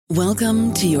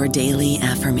Welcome to your daily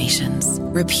affirmations.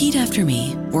 Repeat after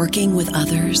me. Working with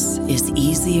others is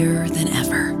easier than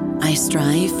ever. I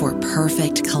strive for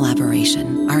perfect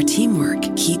collaboration. Our teamwork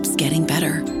keeps getting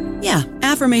better. Yeah,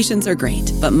 affirmations are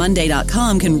great, but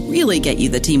Monday.com can really get you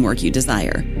the teamwork you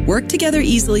desire. Work together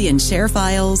easily and share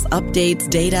files, updates,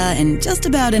 data, and just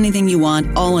about anything you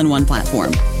want all in one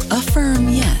platform. Affirm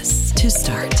yes to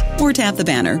start, or tap the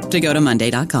banner to go to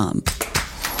Monday.com.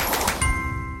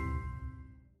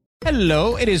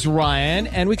 Hello, it is Ryan,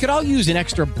 and we could all use an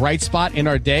extra bright spot in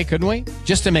our day, couldn't we?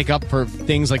 Just to make up for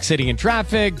things like sitting in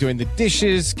traffic, doing the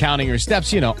dishes, counting your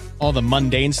steps, all the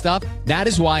mundane stuff. That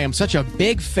is why I'm such a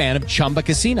big fan of Chumba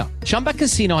Casino. Chumba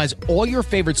Casino has all your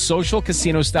favorite social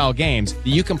casino-style games that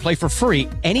you can play for free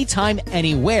anytime,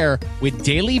 anywhere with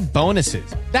daily bonuses.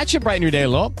 That should brighten your day a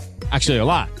little. Actually, a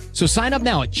lot. So sign up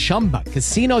now at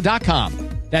ChumbaCasino.com.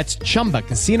 That's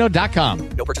ChumbaCasino.com.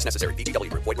 No purchase necessary. VGW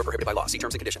Group. Void where prohibited by law. See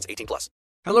terms and conditions. 18+.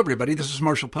 Hello, everybody. This is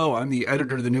Marshall Poe. I'm the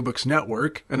editor of the New Books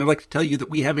Network, and I'd like to tell you that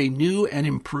we have a new and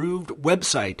improved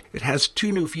website. It has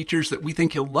two new features that we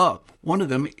think you'll love. One of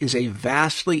them is a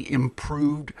vastly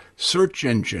improved search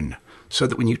engine, so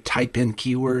that when you type in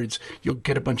keywords, you'll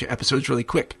get a bunch of episodes really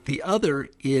quick. The other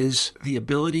is the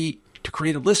ability to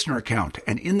create a listener account.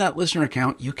 And in that listener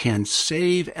account, you can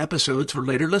save episodes for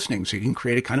later listening. So you can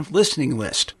create a kind of listening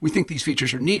list. We think these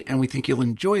features are neat and we think you'll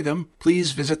enjoy them.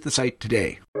 Please visit the site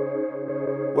today.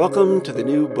 Welcome to the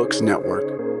New Books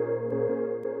Network.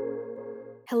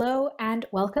 Hello and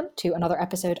welcome to another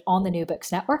episode on the New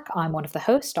Books Network. I'm one of the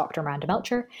hosts, Dr. Miranda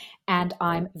Melcher, and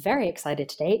I'm very excited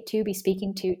today to be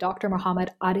speaking to Dr.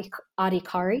 Mohammed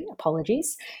Adhikari,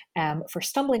 for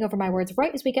stumbling over my words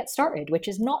right as we get started, which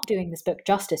is not doing this book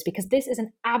justice because this is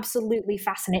an absolutely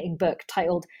fascinating book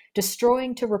titled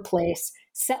Destroying to Replace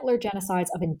Settler Genocides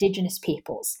of Indigenous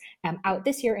Peoples, out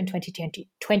this year in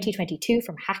 2022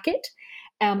 from Hackett.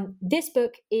 This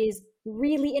book is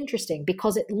really interesting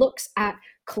because it looks at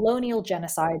colonial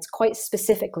genocides quite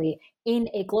specifically in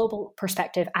a global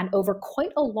perspective and over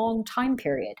quite a long time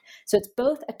period. So it's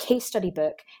both a case study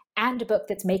book and a book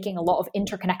that's making a lot of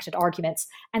interconnected arguments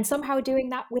and somehow doing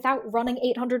that without running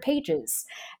 800 pages.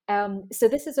 So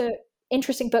this is a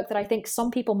interesting book that I think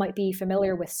some people might be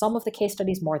familiar with some of the case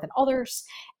studies more than others,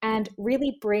 and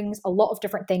really brings a lot of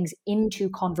different things into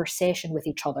conversation with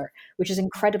each other, which is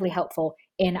incredibly helpful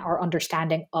in our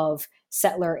understanding of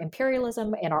settler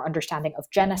imperialism, in our understanding of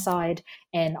genocide,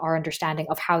 in our understanding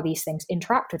of how these things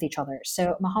interact with each other.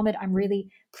 So, Mohammed, I'm really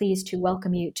pleased to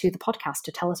welcome you to the podcast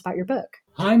to tell us about your book.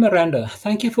 Hi, Miranda.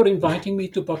 Thank you for inviting me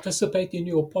to participate in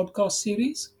your podcast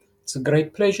series. It's a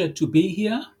great pleasure to be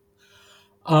here.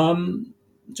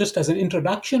 Just as an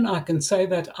introduction, I can say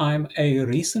that I'm a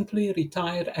recently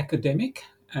retired academic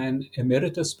and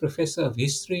emeritus professor of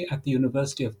history at the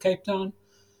University of Cape Town,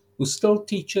 who still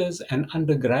teaches an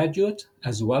undergraduate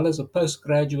as well as a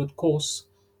postgraduate course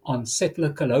on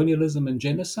settler colonialism and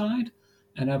genocide.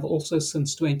 And I've also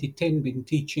since 2010 been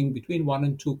teaching between 1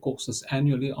 and 2 courses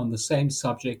annually on the same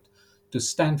subject to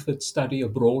Stanford study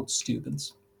abroad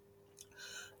students.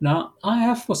 Now, I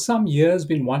have for some years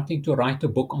been wanting to write a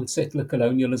book on settler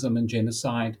colonialism and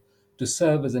genocide to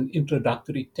serve as an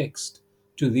introductory text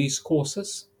to these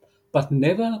courses, but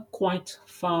never quite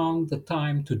found the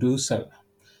time to do so.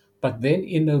 But then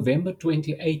in November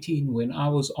 2018, when I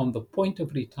was on the point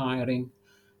of retiring,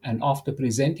 and after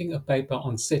presenting a paper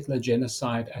on settler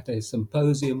genocide at a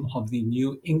symposium of the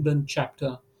New England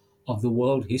chapter of the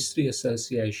World History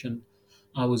Association,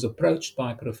 I was approached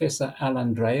by Professor Al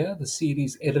Andrea, the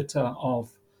series editor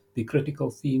of the Critical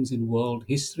Themes in World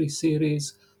History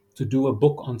series, to do a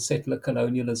book on settler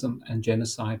colonialism and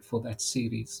genocide for that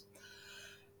series.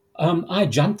 I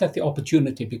jumped at the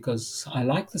opportunity because I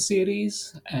like the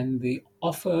series, and the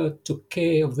offer took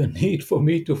care of the need for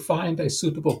me to find a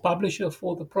suitable publisher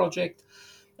for the project.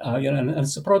 And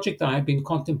it's a project I had been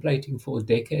contemplating for a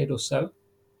decade or so.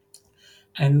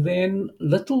 And then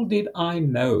little did I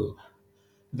know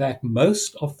that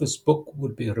most of this book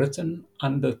would be written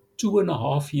under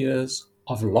 2.5 years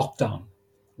of lockdown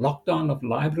of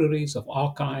libraries, of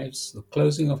archives, the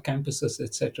closing of campuses,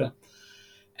 etc.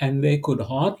 And there could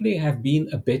hardly have been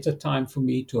a better time for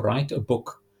me to write a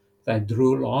book that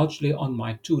drew largely on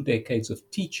my 2 decades of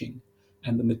teaching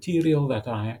and the material that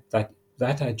I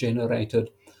generated,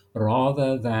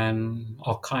 rather than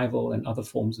archival and other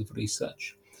forms of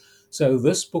research. So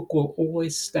this book will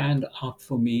always stand out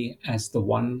for me as the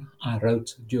one I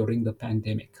wrote during the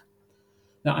pandemic.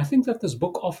 Now, I think that this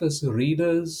book offers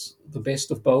readers the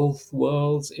best of both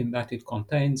worlds in that it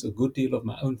contains a good deal of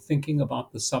my own thinking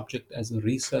about the subject as a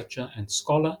researcher and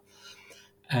scholar,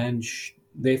 and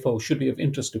therefore should be of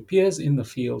interest to peers in the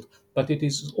field, but it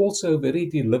is also very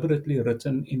deliberately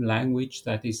written in language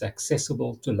that is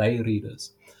accessible to lay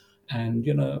readers. And,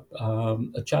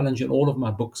 a challenge in all of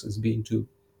my books has been to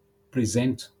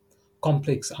present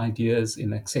complex ideas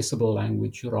in accessible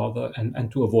language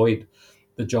and to avoid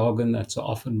the jargon that so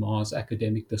often mars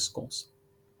academic discourse.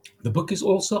 The book is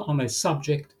also on a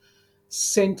subject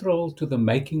central to the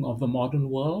making of the modern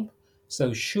world,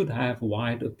 so should have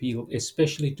wide appeal,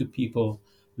 especially to people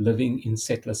living in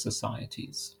settler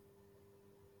societies.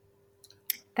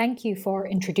 Thank you for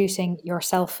introducing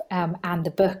yourself and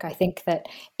the book. I think that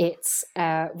it's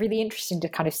really interesting to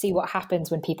kind of see what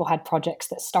happens when people had projects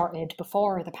that started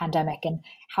before the pandemic and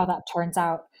how that turns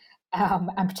out.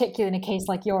 And particularly in a case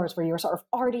like yours, where you were sort of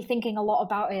already thinking a lot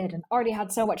about it and already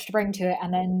had so much to bring to it,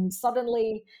 and then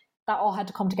suddenly that all had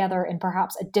to come together in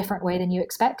perhaps a different way than you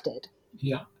expected.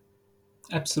 Yeah,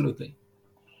 absolutely.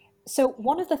 So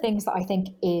one of the things that I think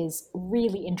is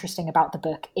really interesting about the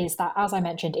book is that, as I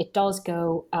mentioned, it does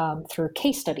go through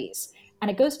case studies,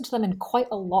 and it goes into them in quite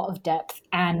a lot of depth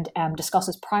and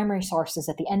discusses primary sources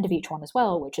at the end of each one as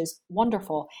well, which is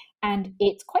wonderful. And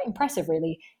it's quite impressive,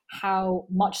 really, how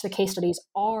much the case studies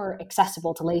are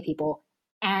accessible to lay people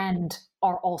and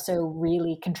are also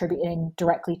really contributing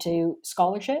directly to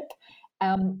scholarship.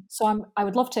 So I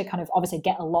would love to kind of obviously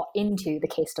get a lot into the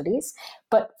case studies,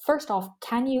 but first off,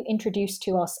 can you introduce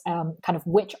to us kind of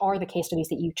which are the case studies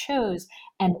that you chose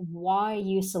and why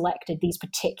you selected these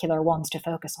particular ones to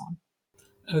focus on?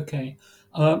 Okay.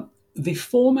 The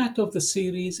format of the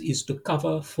series is to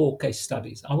cover 4 case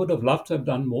studies. I would have loved to have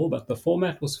done more, but the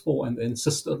format was 4 and they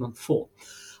insisted on 4.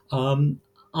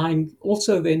 I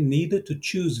also then needed to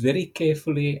choose very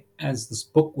carefully, as this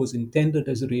book was intended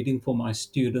as a reading for my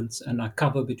students, and I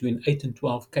cover between 8 and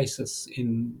 12 cases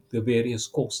in the various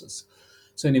courses.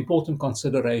 So an important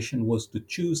consideration was to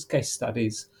choose case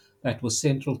studies that were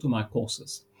central to my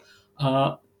courses.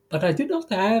 But I did not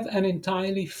have an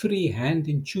entirely free hand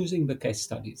in choosing the case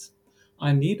studies.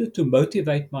 I needed to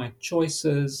motivate my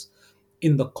choices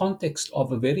in the context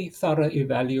of a very thorough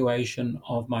evaluation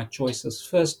of my choices,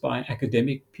 first by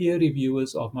academic peer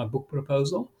reviewers of my book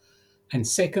proposal, and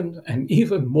second, an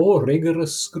even more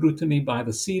rigorous scrutiny by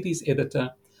the series editor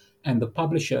and the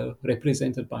publisher,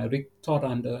 represented by Rick Todd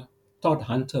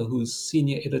Hunter, who's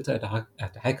senior editor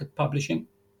at Hackett Publishing.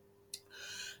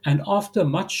 And after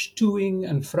much toing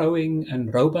and froing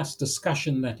and robust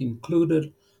discussion that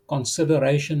included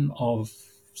consideration of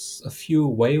a few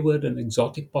wayward and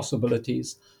exotic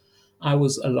possibilities, I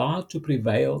was allowed to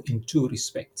prevail in 2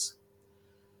 respects.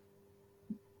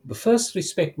 The first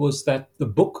respect was that the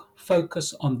book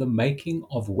focused on the making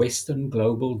of Western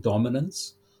global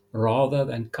dominance rather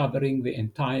than covering the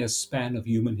entire span of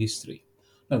human history.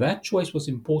 Now, that choice was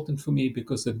important for me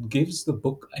because it gives the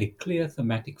book a clear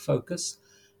thematic focus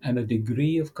and a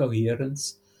degree of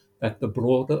coherence that the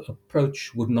broader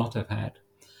approach would not have had.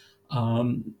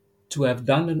 To have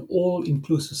done an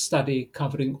all-inclusive study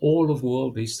covering all of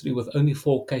world history with only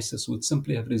 4 cases would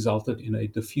simply have resulted in a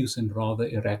diffuse and rather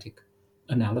erratic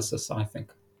analysis, I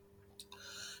think.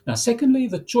 Now, secondly,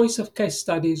 the choice of case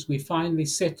studies we finally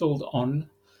settled on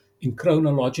in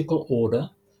chronological order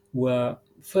were,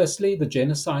 firstly, the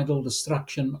genocidal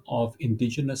destruction of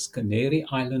indigenous Canary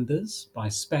Islanders by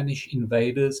Spanish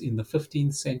invaders in the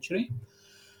 15th century,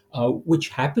 which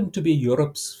happened to be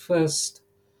Europe's first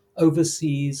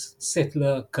overseas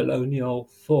settler colonial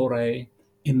foray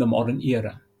in the modern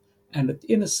era. And it,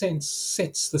 in a sense,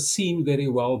 sets the scene very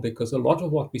well because a lot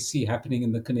of what we see happening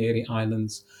in the Canary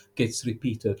Islands gets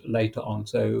repeated later on.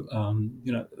 So,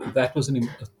 that was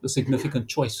a significant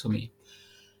choice for me.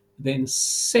 Then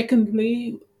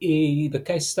secondly, the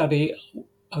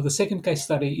second case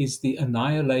study is the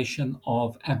annihilation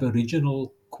of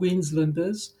Aboriginal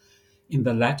Queenslanders in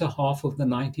the latter half of the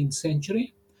 19th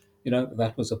century.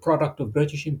 That was a product of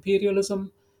British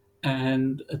imperialism,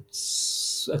 and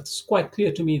it's quite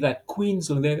clear to me that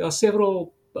Queensland, there are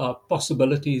several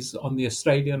possibilities on the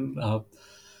Australian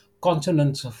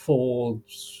continent for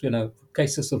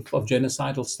cases of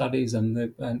genocidal studies, and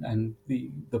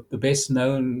the best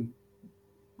known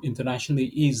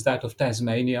internationally is that of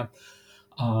Tasmania,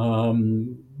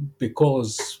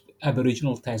 because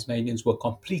Aboriginal Tasmanians were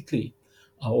completely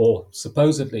or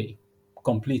supposedly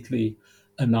completely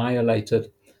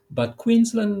annihilated. But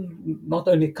Queensland not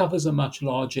only covers a much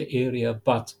larger area,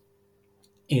 but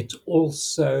it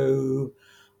also,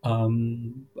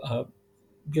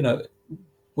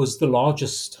 was the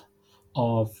largest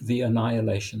of the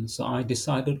annihilations. So I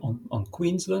decided on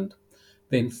Queensland.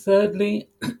 Then thirdly,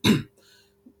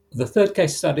 the third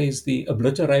case study is the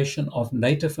obliteration of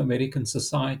Native American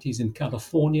societies in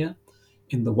California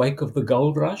in the wake of the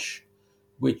gold rush,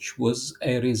 which was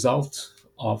a result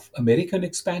of American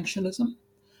expansionism.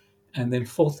 And then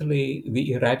fourthly,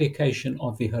 the eradication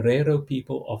of the Herero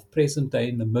people of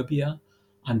present-day Namibia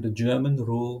under German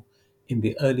rule in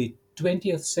the early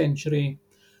 20th century,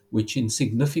 which in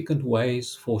significant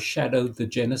ways foreshadowed the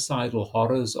genocidal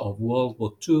horrors of World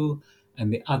War II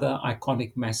and the other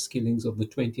iconic mass killings of the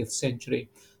 20th century,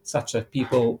 such that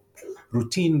people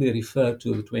routinely refer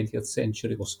to the 20th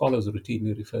century, or scholars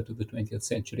routinely refer to the 20th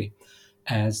century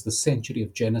as the century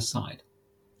of genocide.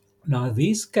 Now,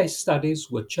 these case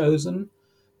studies were chosen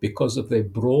because of their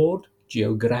broad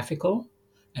geographical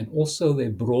and also their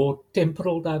broad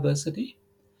temporal diversity.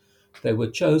 They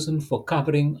were chosen for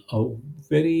covering a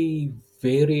very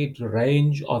varied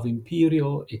range of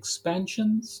imperial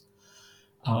expansions.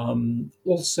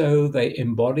 Also, they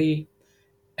embody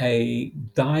a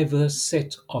diverse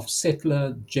set of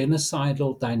settler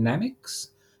genocidal dynamics,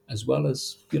 as well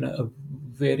as, a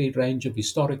varied range of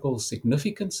historical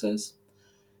significances.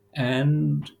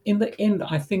 And in the end,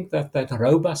 I think that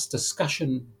robust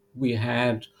discussion we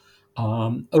had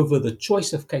over the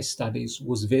choice of case studies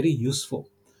was very useful,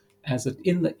 as it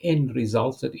in the end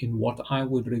resulted in what I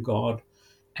would regard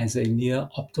as a near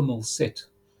optimal set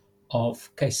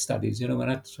of case studies. When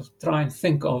I try and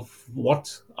think of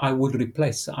what I would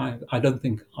replace, I don't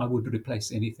think I would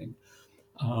replace anything.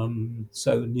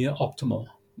 So near optimal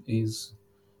is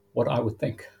what I would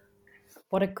think.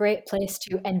 What a great place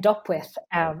to end up with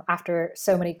after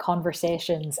so many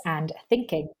conversations and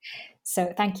thinking.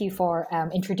 So thank you for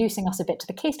introducing us a bit to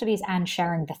the case studies and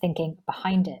sharing the thinking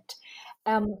behind it.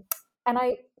 And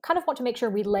I kind of want to make sure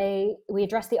we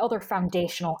address the other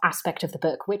foundational aspect of the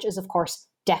book, which is, of course,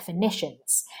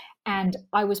 definitions. And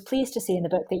I was pleased to see in the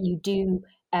book that you do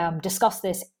discuss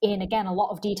this in, again, a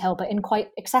lot of detail, but in quite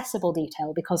accessible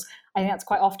detail, because I think that's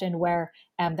quite often where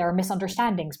there are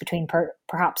misunderstandings between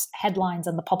perhaps headlines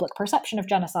and the public perception of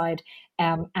genocide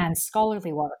and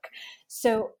scholarly work.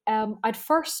 So I'd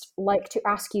first like to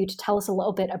ask you to tell us a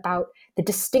little bit about the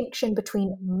distinction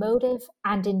between motive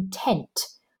and intent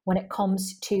when it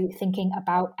comes to thinking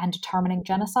about and determining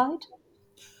genocide.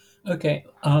 Okay,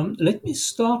 let me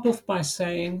start off by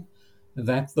saying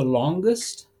that the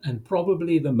longest and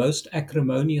probably the most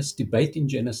acrimonious debate in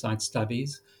genocide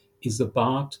studies is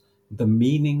about the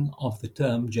meaning of the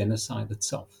term genocide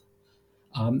itself.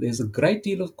 There's a great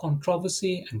deal of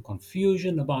controversy and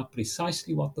confusion about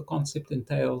precisely what the concept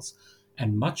entails,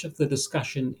 and much of the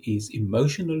discussion is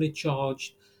emotionally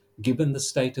charged, given the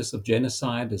status of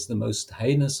genocide as the most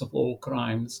heinous of all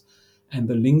crimes, and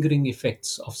the lingering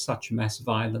effects of such mass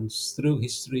violence through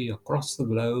history, across the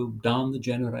globe, down the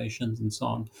generations, and so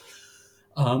on.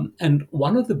 And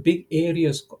one of the big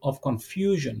areas of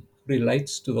confusion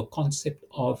relates to the concept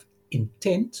of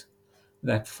intent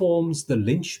that forms the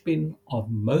linchpin of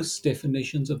most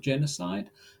definitions of genocide,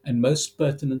 and most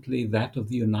pertinently that of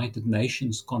the United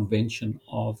Nations Convention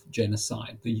of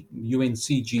Genocide, the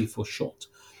UNCG for short.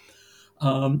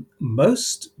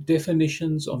 Most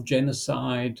definitions of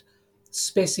genocide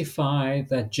specify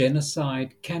that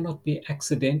genocide cannot be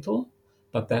accidental,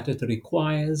 but that it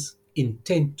requires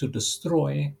intent to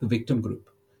destroy the victim group.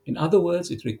 In other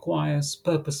words, it requires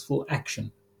purposeful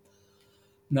action.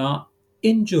 Now,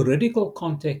 in juridical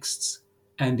contexts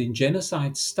and in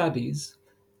genocide studies,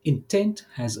 intent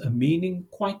has a meaning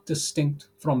quite distinct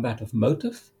from that of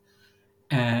motive.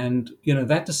 And,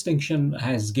 that distinction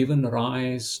has given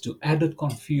rise to added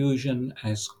confusion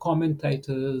as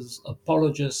commentators,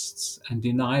 apologists, and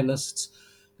denialists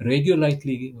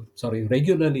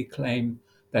regularly claim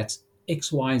that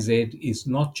XYZ is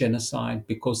not genocide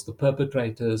because the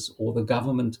perpetrators or the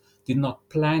government did not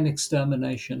plan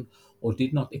extermination or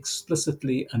did not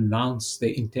explicitly announce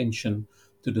their intention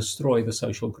to destroy the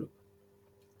social group.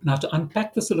 Now, to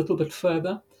unpack this a little bit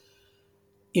further,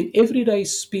 in everyday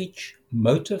speech,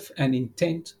 motive and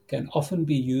intent can often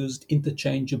be used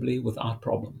interchangeably without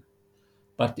problem.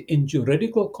 But in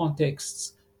juridical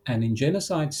contexts and in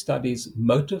genocide studies,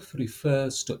 motive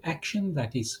refers to action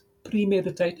that is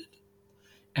premeditated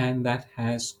and that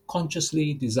has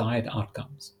consciously desired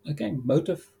outcomes. Again,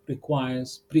 motive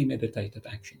requires premeditated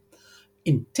action.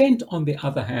 Intent, on the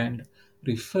other hand,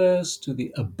 refers to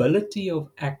the ability of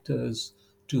actors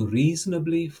to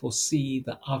reasonably foresee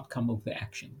the outcome of their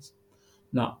actions.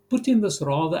 Now, put in this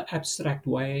rather abstract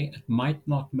way, it might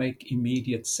not make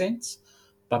immediate sense,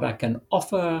 but I can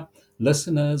offer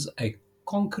listeners a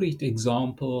concrete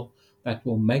example that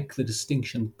will make the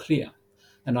distinction clear.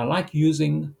 And I like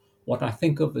using what I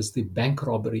think of as the bank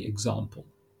robbery example.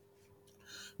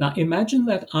 Now, imagine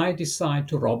that I decide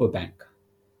to rob a bank.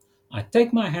 I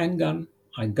take my handgun,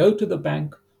 I go to the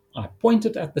bank, I point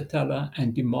it at the teller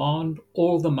and demand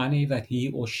all the money that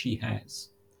he or she has.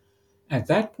 At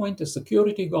that point, a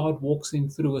security guard walks in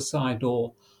through a side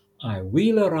door. I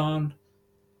wheel around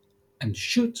and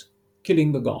shoot,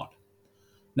 killing the guard.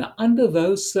 Now, under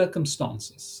those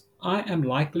circumstances, I am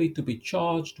likely to be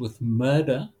charged with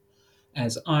murder,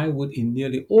 as I would in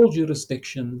nearly all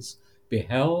jurisdictions be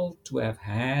held to have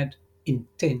had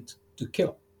intent to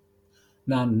kill.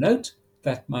 Now, note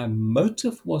that my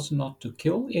motive was not to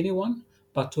kill anyone,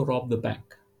 but to rob the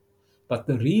bank. But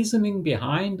the reasoning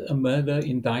behind a murder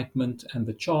indictment and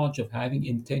the charge of having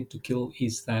intent to kill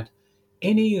is that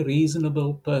any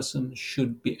reasonable person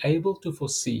should be able to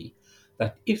foresee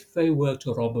that if they were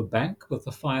to rob a bank with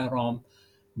a firearm,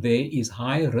 there is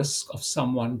high risk of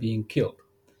someone being killed.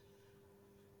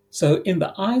 So in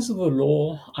the eyes of the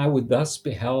law, I would thus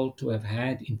be held to have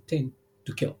had intent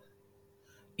to kill.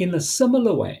 In a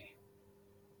similar way,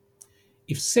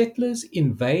 if settlers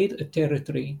invade a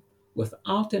territory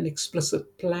without an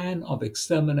explicit plan of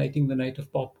exterminating the native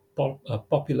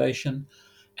population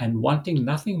and wanting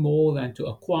nothing more than to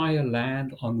acquire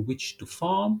land on which to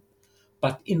farm,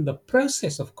 but in the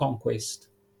process of conquest,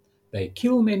 they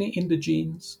kill many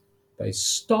indigenes, they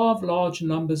starve large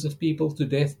numbers of people to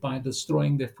death by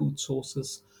destroying their food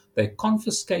sources, they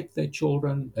confiscate their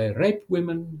children, they rape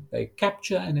women, they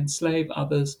capture and enslave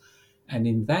others, and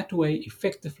in that way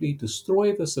effectively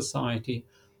destroy the society,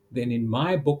 then in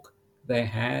my book, they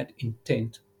had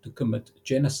intent to commit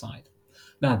genocide.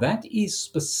 Now, that is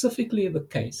specifically the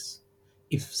case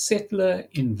if settler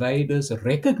invaders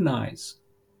recognize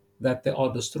that they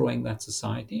are destroying that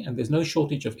society, and there's no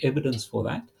shortage of evidence for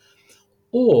that,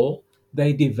 or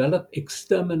they develop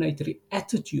exterminatory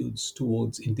attitudes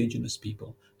towards indigenous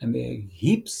people. And there are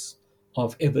heaps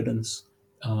of evidence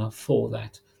for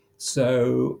that.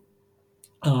 So,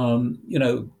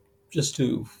 just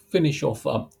to finish off,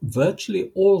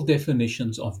 virtually all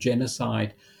definitions of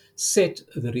genocide set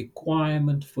the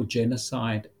requirement for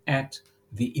genocide at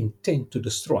the intent to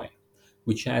destroy,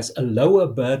 which has a lower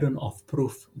burden of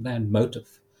proof than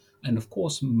motive. And of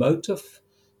course, motive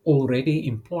already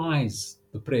implies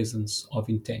the presence of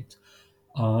intent.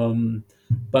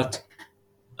 But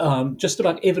just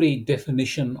about every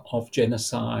definition of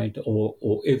genocide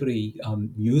or every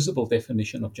usable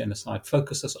definition of genocide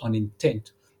focuses on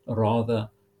intent rather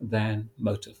than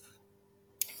motive.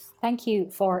 Thank you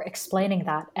for explaining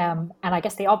that. And I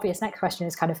guess the obvious next question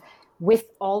is kind of, with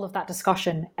all of that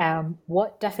discussion,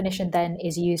 what definition then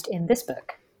is used in this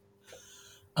book?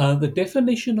 The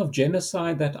definition of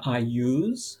genocide that I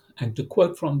use, and to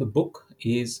quote from the book,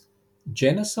 is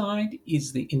genocide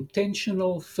is the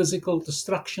intentional physical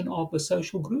destruction of a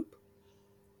social group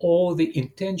or the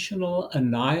intentional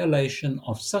annihilation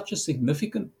of such a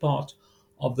significant part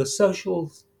of the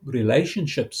social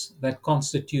relationships that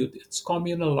constitute its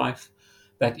communal life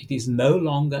that it is no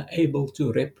longer able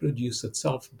to reproduce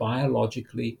itself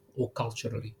biologically or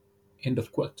culturally. End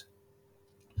of quote.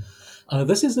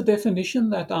 This is a definition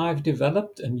that I've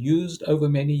developed and used over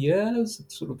many years.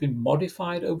 It's sort of been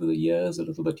modified over the years, a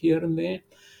little bit here and there.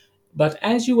 But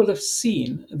as you will have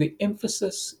seen, the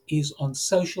emphasis is on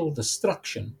social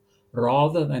destruction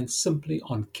rather than simply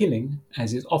on killing,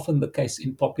 as is often the case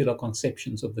in popular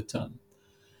conceptions of the term.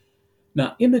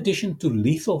 Now, in addition to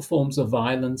lethal forms of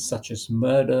violence such as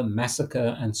murder,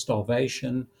 massacre, and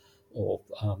starvation, or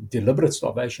deliberate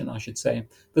starvation, I should say,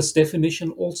 this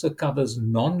definition also covers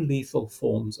non-lethal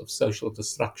forms of social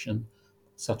destruction,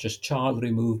 such as child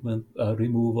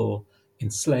removal,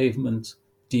 enslavement,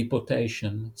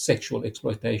 deportation, sexual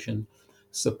exploitation,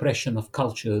 suppression of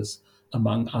cultures,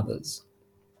 among others.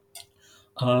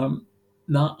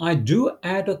 Now, I do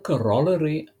add a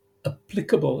corollary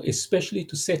applicable especially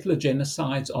to settler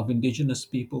genocides of indigenous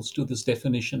peoples to this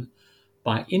definition,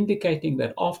 by indicating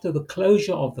that after the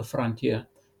closure of the frontier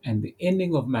and the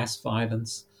ending of mass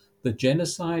violence, the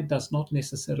genocide does not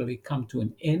necessarily come to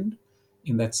an end,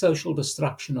 in that social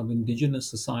destruction of indigenous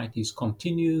societies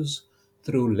continues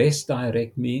through less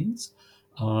direct means,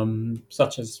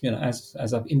 such as,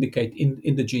 as I've indicated,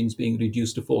 indigenes being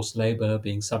reduced to forced labor,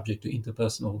 being subject to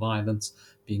interpersonal violence,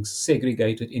 being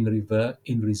segregated in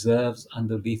reserves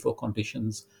under lethal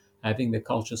conditions, having their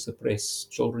culture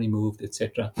suppressed, children removed,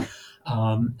 etc.,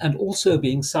 and also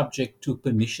being subject to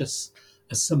pernicious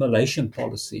assimilation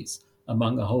policies,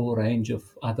 among a whole range of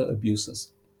other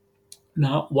abuses.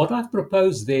 Now, what I've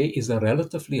proposed there is a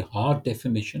relatively hard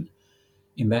definition,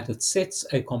 in that it sets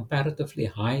a comparatively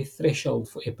high threshold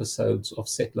for episodes of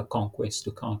settler conquest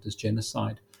to count as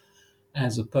genocide,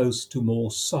 as opposed to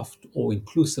more soft or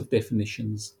inclusive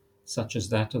definitions, such as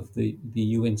that of the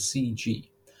UNCG.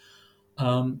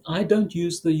 I don't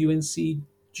use the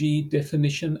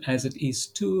definition as it is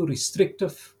too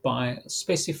restrictive by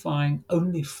specifying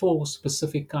only 4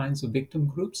 specific kinds of victim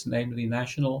groups, namely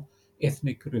national,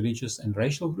 ethnic, religious, and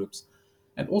racial groups,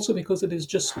 and also because it is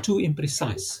just too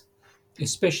imprecise,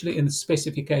 especially in the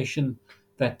specification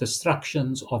that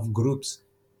destructions of groups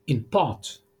in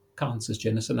part counts as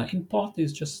genocide. Now, in part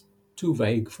is just too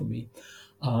vague for me.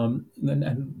 And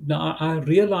now I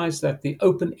realize that the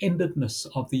open-endedness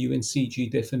of the UNCG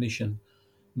definition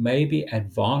may be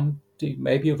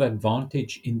of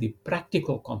advantage in the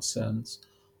practical concerns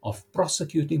of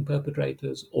prosecuting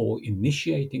perpetrators or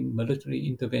initiating military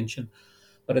intervention,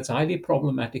 but it's highly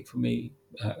problematic for me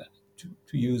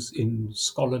to use in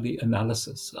scholarly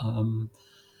analysis.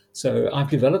 So I've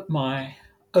developed my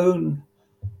own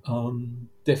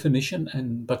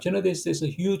definition, but there's a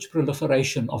huge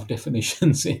proliferation of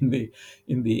definitions in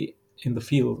the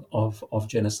field of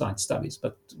genocide studies.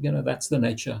 But that's the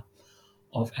nature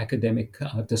of academic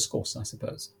discourse, I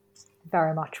suppose.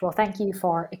 Very much. Well, thank you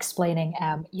for explaining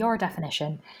your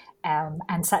definition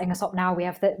and setting us up now. We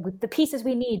have the pieces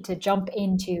we need to jump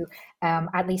into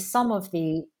at least some of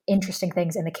the interesting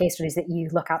things in the case studies that you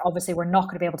look at. Obviously, we're not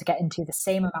going to be able to get into the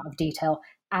same amount of detail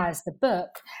as the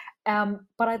book,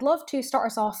 but I'd love to start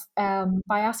us off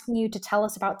by asking you to tell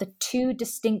us about the 2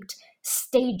 distinct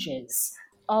stages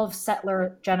of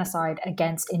settler genocide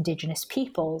against Indigenous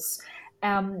peoples.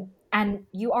 And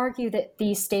you argue that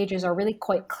these stages are really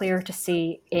quite clear to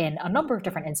see in a number of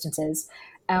different instances,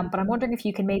 but I'm wondering if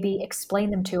you can maybe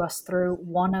explain them to us through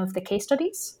one of the case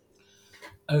studies.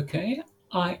 Okay,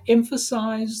 I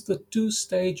emphasize the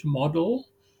 2-stage model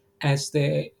as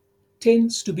there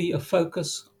tends to be a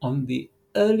focus on the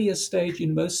earlier stage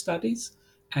in most studies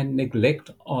and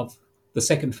neglect of the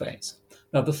second phase.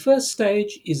 Now, the first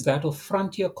stage is that of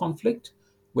frontier conflict,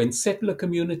 when settler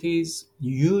communities,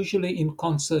 usually in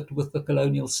concert with the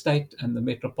colonial state and the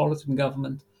metropolitan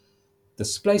government,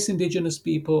 displace Indigenous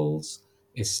peoples,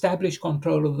 establish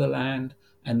control of the land,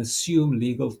 and assume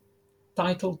legal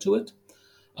title to it.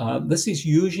 This is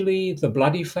usually the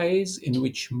bloody phase in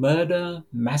which murder,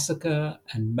 massacre,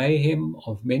 and mayhem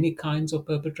of many kinds are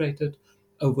perpetrated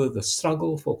over the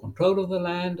struggle for control of the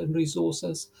land and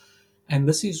resources. And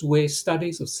this is where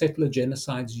studies of settler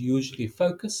genocides usually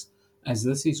focus, as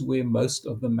this is where most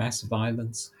of the mass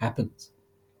violence happens.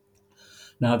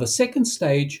 Now, the second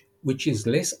stage, which is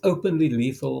less openly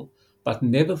lethal, but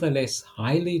nevertheless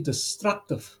highly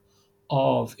destructive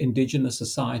of Indigenous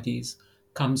societies,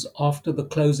 comes after the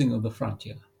closing of the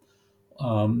frontier.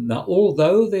 Now,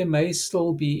 although there may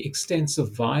still be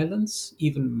extensive violence,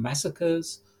 even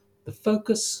massacres, the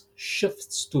focus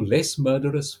shifts to less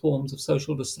murderous forms of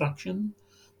social destruction,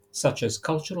 such as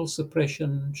cultural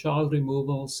suppression, child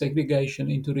removal, segregation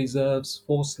into reserves,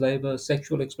 forced labor,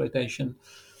 sexual exploitation,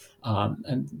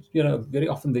 and very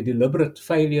often the deliberate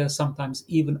failure, sometimes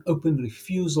even open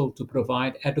refusal to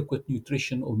provide adequate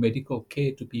nutrition or medical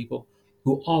care to people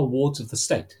who are wards of the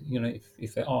state,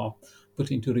 if they are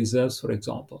put into reserves, for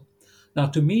example. Now,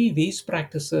 to me, these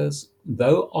practices,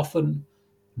 though often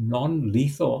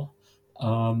non-lethal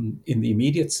in the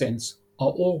immediate sense, are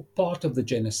all part of the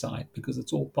genocide because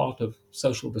it's all part of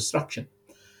social destruction.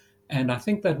 And I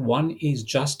think that one is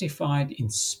justified in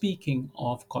speaking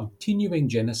of continuing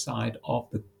genocide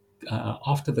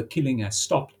after the killing has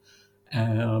stopped,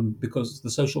 because the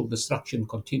social destruction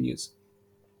continues.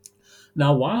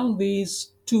 Now, while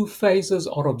these 2 phases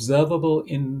are observable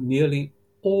in nearly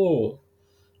all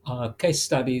case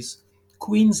studies,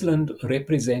 Queensland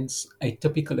represents a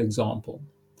typical example.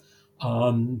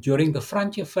 During the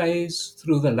frontier phase,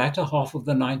 through the latter half of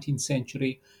the 19th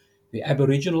century, the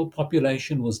Aboriginal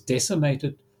population was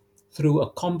decimated through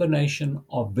a combination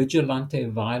of vigilante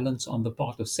violence on the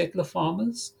part of settler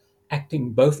farmers,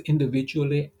 acting both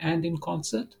individually and in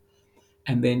concert,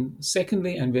 and then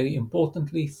secondly, and very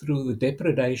importantly, through the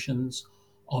depredations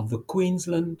of the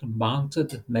Queensland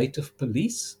Mounted Native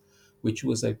Police, which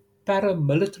was a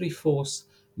paramilitary force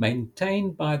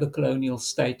maintained by the colonial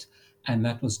state and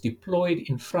that was deployed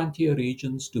in frontier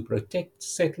regions to protect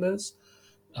settlers,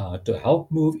 to help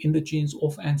move indigenes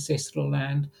off ancestral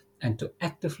land, and to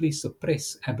actively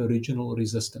suppress Aboriginal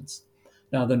resistance.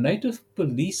 Now, the Native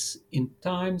Police, in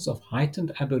times of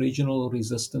heightened Aboriginal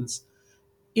resistance,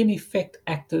 in effect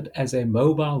acted as a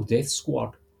mobile death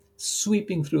squad,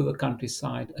 sweeping through the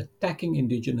countryside, attacking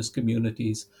Indigenous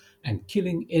communities, and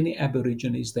killing any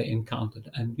Aborigines they encountered.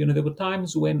 And, there were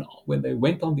times when they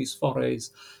went on these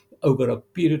forays, over a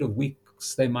period of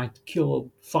weeks, they might kill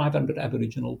 500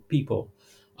 Aboriginal people.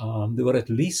 There were at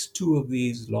least 2 of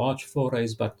these large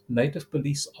forays, but Native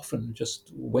Police often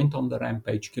just went on the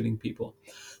rampage, killing people.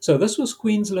 So this was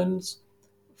Queensland's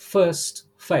first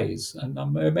phase. And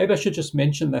maybe I should just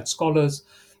mention that scholars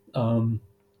um,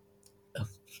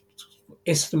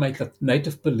 estimate that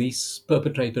native police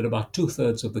perpetrated about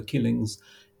 2/3 of the killings,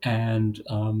 and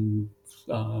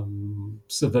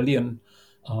civilian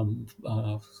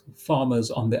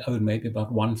farmers on their own maybe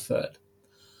about 1/3.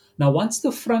 Now, once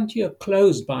the frontier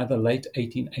closed by the late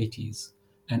 1880s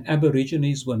and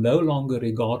Aborigines were no longer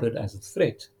regarded as a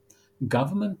threat,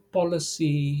 government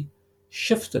policy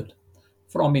shifted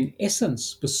from, in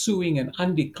essence, pursuing an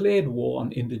undeclared war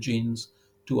on indigenes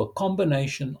to a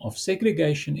combination of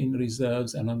segregation in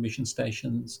reserves and on mission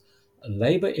stations,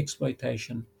 labor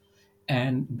exploitation,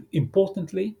 and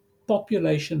importantly,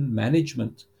 population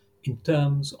management in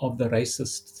terms of the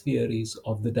racist theories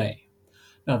of the day.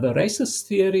 Now, the racist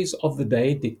theories of the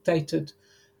day dictated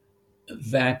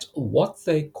that what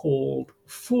they called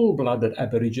full-blooded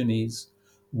Aborigines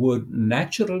would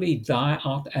naturally die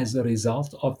out as a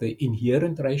result of the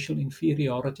inherent racial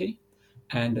inferiority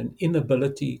and an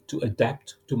inability to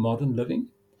adapt to modern living.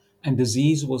 And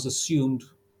disease was assumed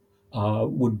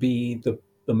would be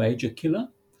the major killer.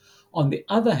 On the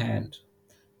other hand,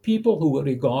 people who were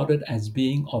regarded as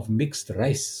being of mixed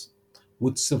race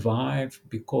would survive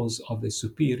because of their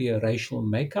superior racial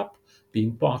makeup,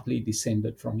 being partly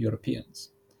descended from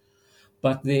Europeans.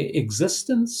 But the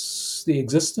existence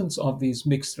of these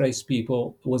mixed race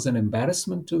people was an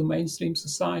embarrassment to the mainstream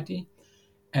society,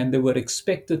 and they were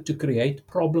expected to create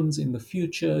problems in the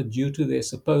future due to their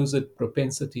supposed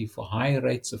propensity for high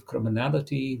rates of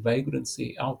criminality,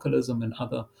 vagrancy, alcoholism, and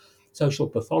other social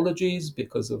pathologies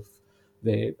because of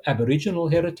their Aboriginal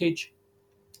heritage.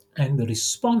 And the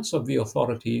response of the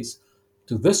authorities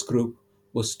to this group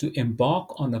was to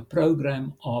embark on a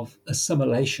program of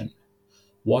assimilation,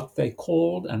 what they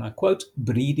called, and I quote,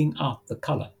 breeding out the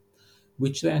color,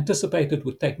 which they anticipated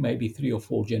would take maybe 3 or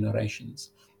 4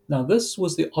 generations. Now, this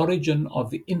was the origin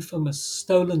of the infamous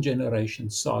Stolen Generation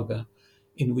saga,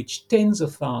 in which tens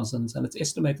of thousands, and it's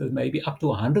estimated maybe up to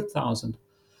 100,000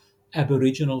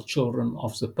 Aboriginal children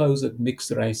of supposed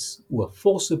mixed race were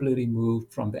forcibly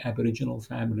removed from the Aboriginal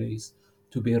families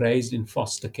to be raised in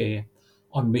foster care,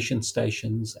 on mission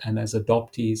stations, and as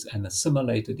adoptees, and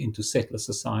assimilated into settler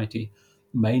society,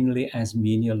 mainly as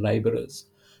menial laborers.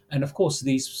 And of course,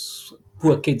 these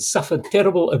poor kids suffered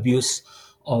terrible abuse,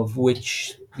 of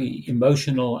which the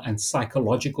emotional and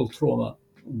psychological trauma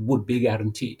would be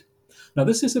guaranteed. Now,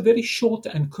 this is a very short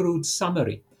and crude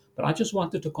summary, but I just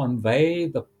wanted to convey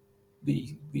that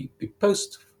the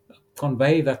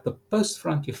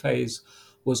post-frontier phase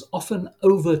was often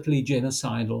overtly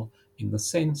genocidal in the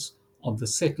sense of the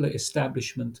settler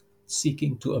establishment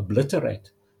seeking to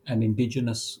obliterate an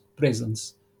indigenous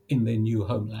presence in their new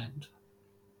homeland.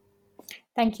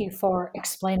 Thank you for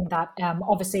explaining that.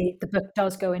 Obviously, the book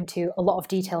does go into a lot of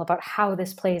detail about how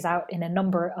this plays out in a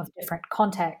number of different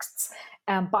contexts.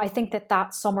 But I think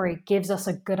that summary gives us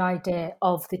a good idea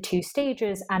of the 2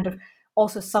 stages and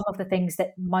also some of the things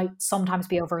that might sometimes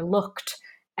be overlooked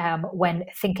when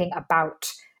thinking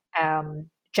about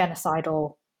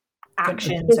genocidal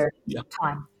actions or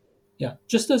time. Yeah,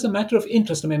 just as a matter of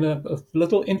interest, I mean, a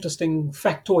little interesting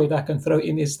factoid I can throw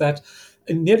in is that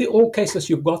in nearly all cases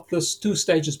you've got this 2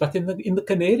 stages, but in the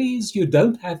Canaries you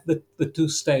don't have the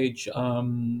 2-stage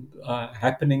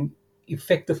happening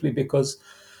effectively, because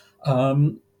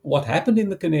what happened in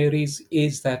the Canaries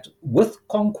is that with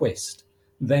conquest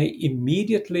they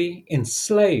immediately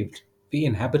enslaved the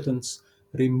inhabitants,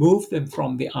 removed them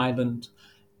from the island.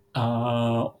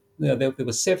 There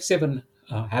were 7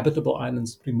 habitable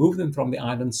islands, removed them from the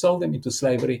island, sold them into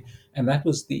slavery, and that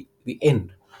was the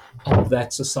end of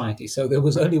that society. So there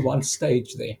was only 1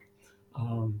 stage there.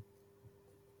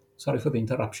 Sorry for the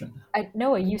interruption.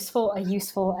 No, a useful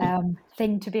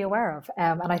thing to be aware of,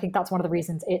 and I think that's one of the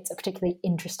reasons it's a particularly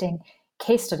interesting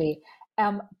case study.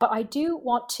 But I do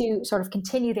want to sort of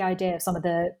continue the idea of some of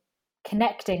the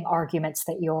connecting arguments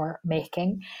that you're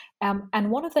making.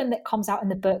 And one of them that comes out in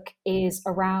the book is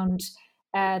around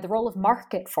the role of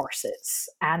market forces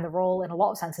and the role, in a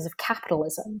lot of senses, of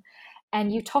capitalism.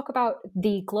 And you talk about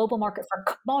the global market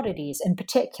for commodities in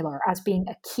particular as being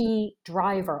a key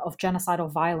driver of genocidal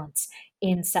violence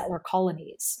in settler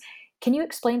colonies. Can you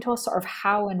explain to us sort of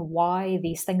how and why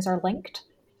these things are linked?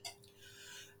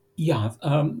 Yeah,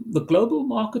 the global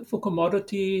market for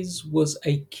commodities was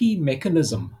a key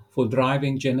mechanism for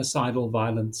driving genocidal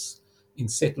violence in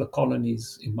settler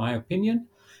colonies, in my opinion.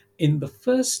 In the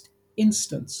first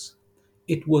instance,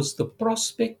 it was the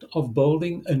prospect of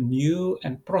building a new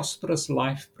and prosperous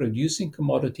life producing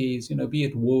commodities, be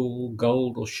it wool,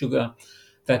 gold, or sugar,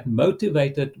 that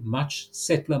motivated much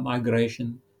settler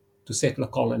migration to settler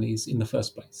colonies in the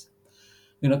first place.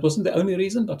 It wasn't the only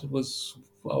reason, but it was,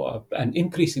 and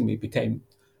increasingly became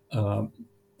the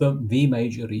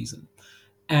major reason.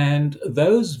 And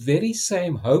those very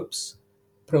same hopes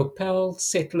propelled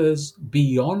settlers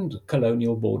beyond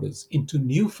colonial borders into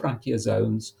new frontier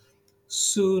zones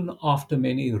soon after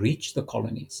many reached the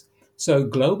colonies. So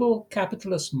global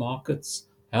capitalist markets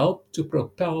helped to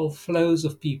propel flows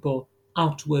of people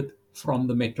outward from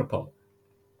the metropole.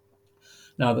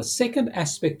 Now, the second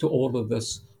aspect to all of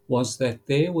this was that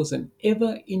there was an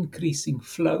ever increasing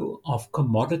flow of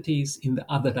commodities in the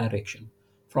other direction,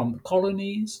 from the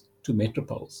colonies to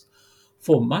metropoles.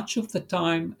 For much of the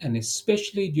time, and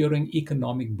especially during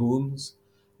economic booms,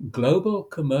 global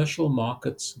commercial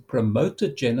markets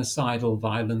promoted genocidal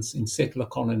violence in settler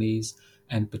colonies,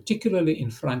 and particularly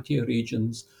in frontier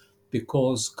regions,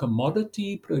 because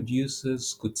commodity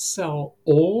producers could sell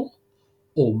all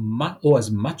or as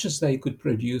much as they could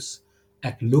produce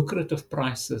at lucrative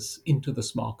prices into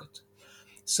this market.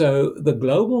 So the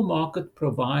global market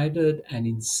provided an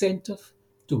incentive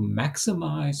to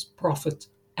maximize profit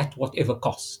at whatever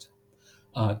cost.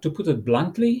 To put it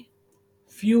bluntly,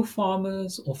 few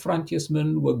farmers or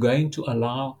frontiersmen were going to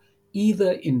allow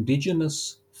either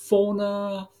indigenous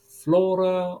fauna,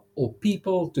 flora, or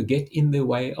people to get in their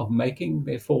way of making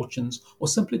their fortunes or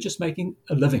simply just making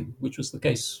a living, which was the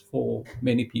case for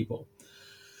many people.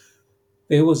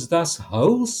 There was thus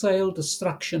wholesale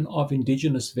destruction of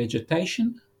indigenous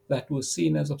vegetation that was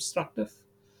seen as obstructive,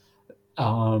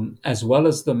 as well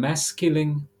as the mass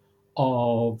killing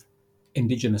of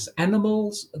indigenous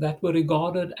animals that were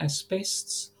regarded as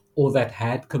pests or that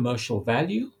had commercial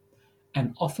value,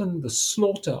 and often the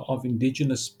slaughter of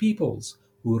indigenous peoples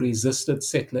who resisted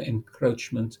settler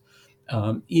encroachment,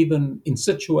 even in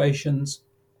situations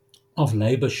of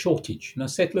labor shortage. Now,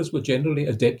 settlers were generally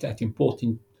adept at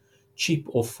importing cheap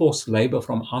or forced labor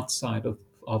from outside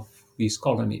of these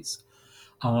colonies.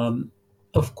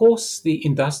 Of course, the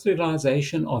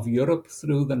industrialization of Europe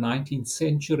through the 19th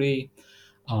century,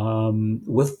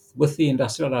 with the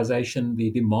industrialization, the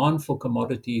demand for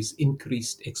commodities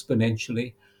increased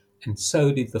exponentially, and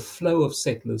so did the flow of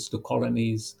settlers to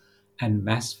colonies and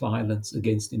mass violence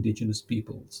against indigenous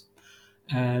peoples.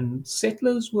 And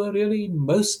settlers were really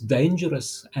most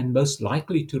dangerous and most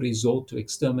likely to resort to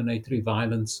exterminatory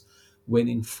violence when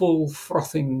in full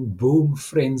frothing boom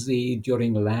frenzy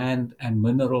during land and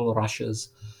mineral rushes,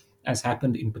 as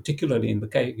happened in particularly in the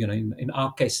case, in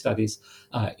our case studies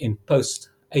in post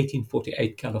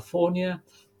 1848 California,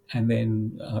 and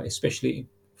then especially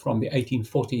from the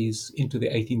 1840s into the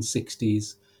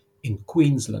 1860s in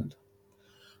Queensland.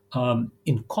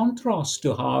 In contrast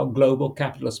to how global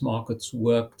capitalist markets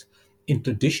worked in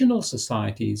traditional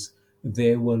societies,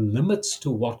 there were limits to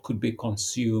what could be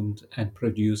consumed and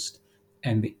produced,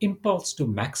 and the impulse to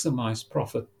maximize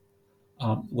profit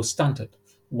was stunted.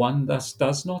 One thus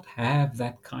does not have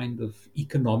that kind of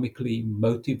economically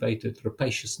motivated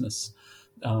rapaciousness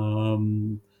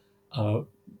in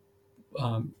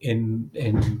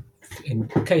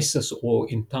cases or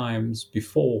in times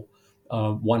before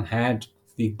one had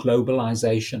the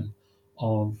globalization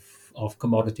of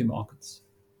commodity markets.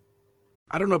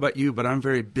 I don't know about you, but I'm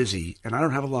very busy and I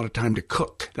don't have a lot of time to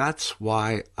cook. That's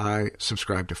why I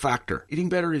subscribe to Factor. Eating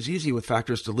better is easy with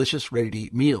Factor's delicious,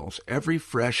 ready-to-eat meals. Every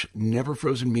fresh, never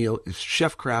frozen meal is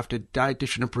chef-crafted,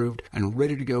 dietitian approved, and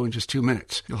ready to go in just 2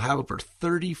 minutes. You'll have over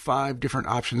 35 different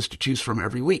options to choose from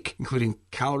every week, including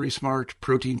Calorie Smart,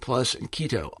 Protein Plus, and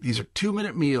Keto. These are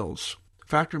 2-minute meals.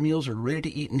 Factor meals are ready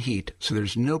to eat and heat, so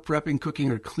there's no prepping, cooking,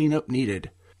 or cleanup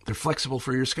needed. They're flexible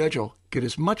for your schedule. Get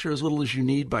as much or as little as you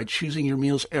need by choosing your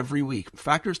meals every week.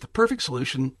 Factor's the perfect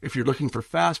solution if you're looking for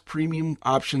fast, premium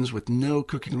options with no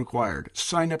cooking required.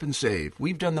 Sign up and save.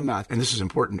 We've done the math, and this is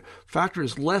important. Factor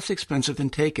is less expensive than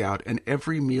takeout, and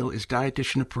every meal is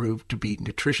dietitian approved to be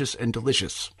nutritious and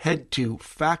delicious. Head to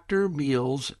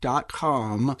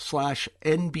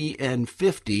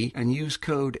factormeals.com/NBN50 and use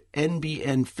code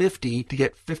NBN50 to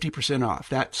get 50% off.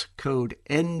 That's code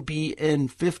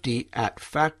NBN50 at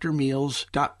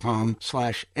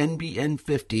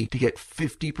factormeals.com/NBN50 to get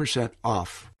 50%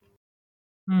 off.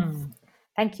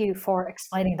 Thank you for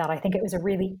explaining that. I think it was a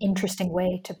really interesting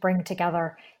way to bring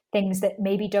together things that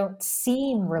maybe don't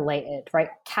seem related, right?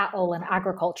 Cattle and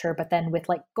agriculture, but then with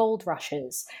like gold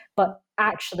rushes, but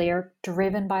actually are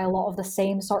driven by a lot of the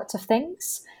same sorts of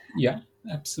things. Yeah,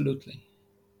 absolutely.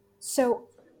 So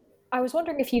I was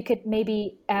wondering if you could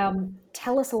maybe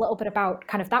tell us a little bit about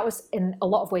kind of, that was in a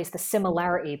lot of ways the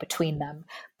similarity between them,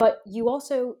 but you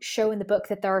also show in the book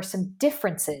that there are some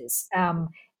differences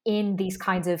in these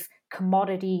kinds of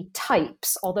commodity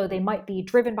types, although they might be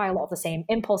driven by a lot of the same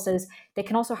impulses, they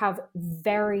can also have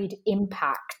varied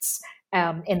impacts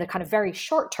in the kind of very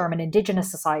short term in indigenous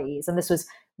societies. And this was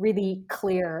really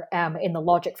clear in the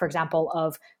logic, for example,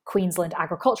 of Queensland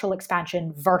agricultural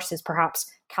expansion versus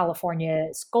perhaps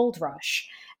California's gold rush.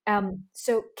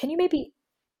 So can you maybe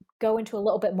go into a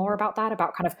little bit more about that,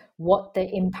 about kind of what the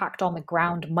impact on the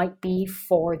ground might be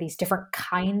for these different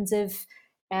kinds of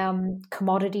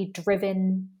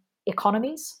commodity-driven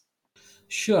economies?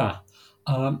 Sure.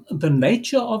 The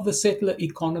nature of the settler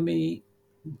economy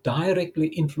directly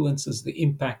influences the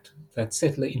impact that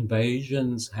settler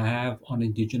invasions have on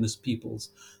indigenous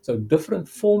peoples. So different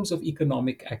forms of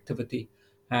economic activity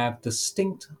have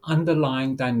distinct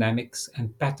underlying dynamics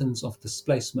and patterns of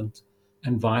displacement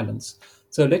and violence.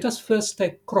 So let us first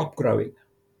take crop growing.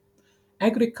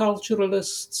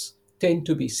 Agriculturalists tend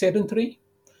to be sedentary.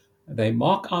 They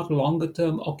mark out longer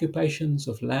term occupations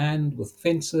of land with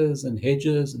fences and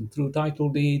hedges and through title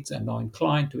deeds, and are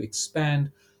inclined to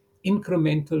expand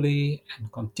incrementally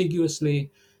and contiguously,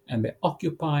 and they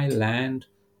occupy land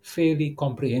fairly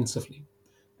comprehensively.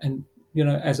 And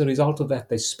as a result of that,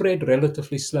 they spread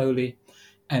relatively slowly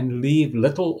and leave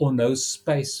little or no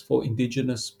space for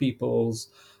indigenous peoples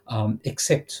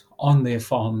except on their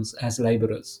farms as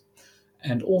laborers.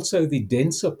 And also the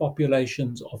denser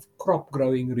populations of crop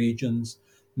growing regions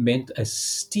meant a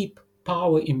steep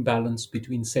power imbalance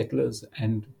between settlers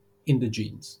and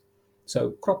indigenes.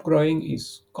 So crop growing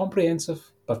is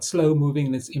comprehensive but slow moving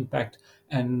in its impact,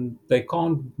 and they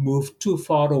can't move too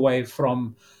far away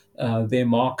from their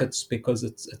markets because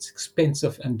it's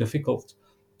expensive and difficult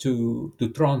to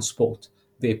transport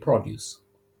their produce.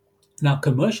 Now,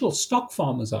 commercial stock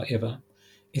farmers, however,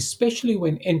 especially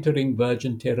when entering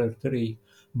virgin territory,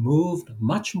 moved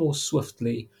much more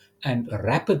swiftly and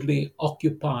rapidly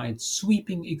occupied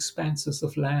sweeping expanses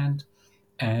of land.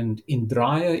 And in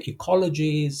drier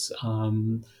ecologies,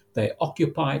 they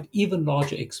occupied even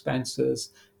larger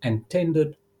expanses and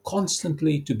tended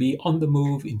constantly to be on the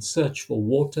move in search for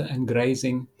water and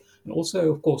grazing. And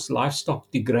also, of course, livestock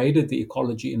degraded the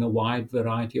ecology in a wide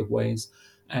variety of ways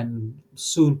and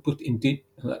soon put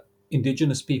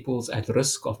indigenous peoples at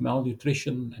risk of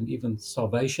malnutrition and even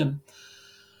starvation.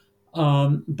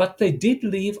 But they did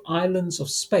leave islands of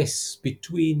space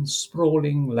between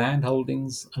sprawling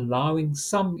landholdings, allowing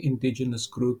some indigenous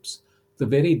groups the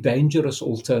very dangerous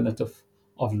alternative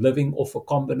of living off a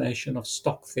combination of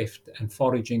stock theft and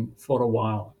foraging for a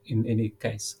while, in any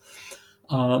case.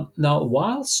 Now,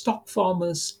 while stock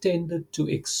farmers tended to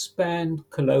expand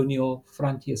colonial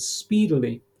frontiers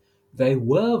speedily, they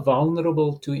were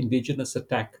vulnerable to indigenous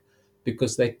attack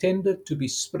because they tended to be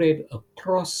spread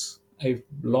across a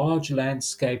large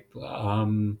landscape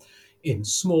in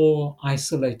small,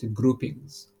 isolated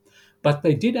groupings. But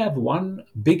they did have one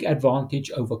big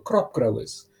advantage over crop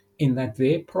growers in that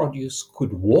their produce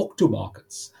could walk to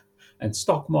markets, and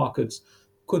stock markets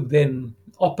could then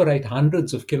operate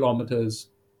hundreds of kilometers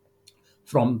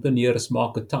from the nearest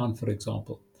market town, for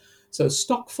example. So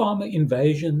stock farmer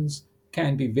invasions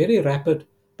can be very rapid,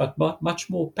 but much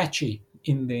more patchy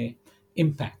in their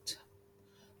impact.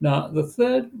 Now, the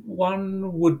third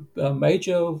one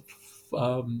major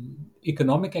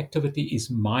economic activity is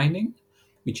mining,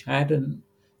 which had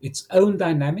its own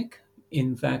dynamic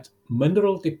in that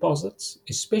mineral deposits,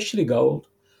 especially gold,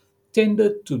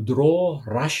 tended to draw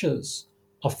rushes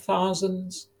of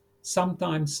thousands,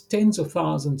 sometimes tens of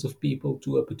thousands of people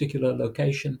to a particular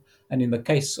location. And in the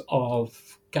case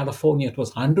of California, it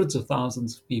was hundreds of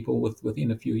thousands of people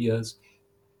within a few years.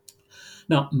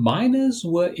 Now, miners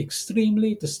were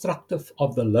extremely destructive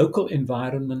of the local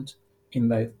environment in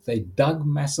that they dug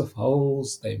massive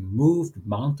holes, they moved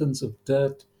mountains of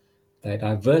dirt, they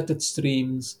diverted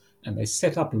streams, and they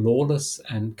set up lawless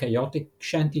and chaotic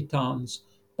shanty towns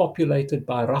populated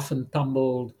by rough and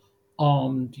tumbled,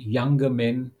 armed younger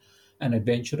men and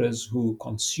adventurers who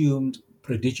consumed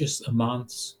prodigious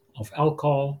amounts of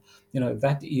alcohol.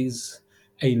 That is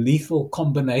a lethal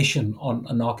combination on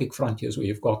anarchic frontiers where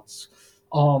you've got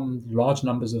armed, large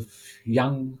numbers of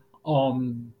young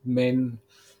armed men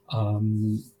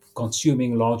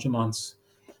consuming large amounts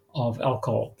of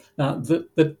alcohol. Now,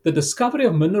 the discovery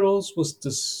of minerals was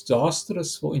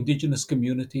disastrous for indigenous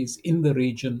communities in the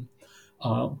region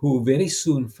who very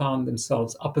soon found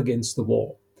themselves up against the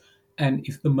wall. And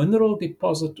if the mineral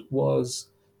deposit was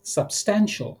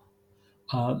substantial,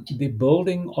 the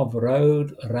building of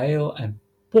road, rail, and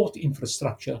port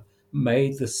infrastructure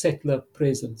made the settler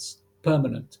presence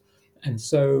permanent. And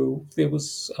so there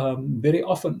was very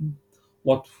often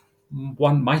what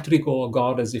one might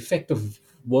regard as effective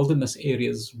wilderness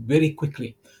areas very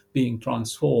quickly being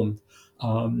transformed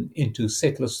into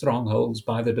settler strongholds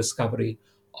by the discovery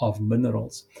of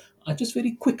minerals. I just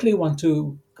very quickly want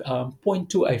to point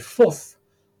to a fourth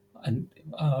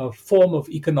form of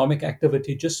economic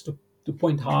activity, just to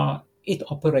point how it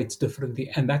operates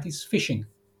differently, and that is fishing.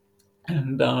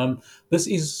 And this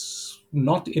is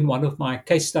not in one of my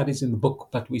case studies in the book,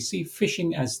 but we see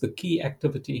fishing as the key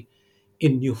activity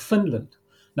in Newfoundland.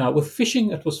 Now, with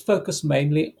fishing, it was focused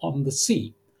mainly on the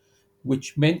sea,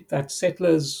 which meant that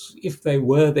settlers, if they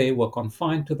were there, were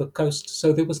confined to the coast.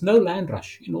 So there was no land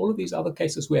rush. In all of these other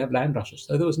cases, we have land rushes.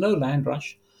 So there was no land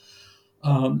rush.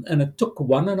 And it took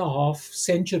 1.5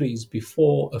 centuries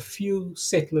before a few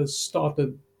settlers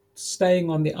started staying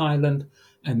on the island,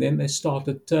 and then they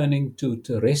started turning to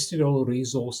terrestrial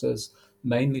resources,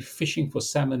 mainly fishing for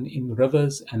salmon in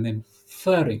rivers and then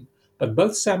furring. But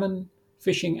both salmon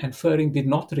fishing and furring did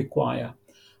not require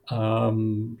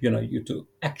you to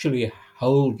actually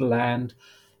hold land.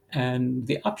 And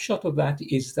the upshot of that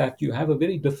is that you have a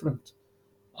very different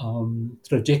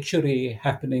trajectory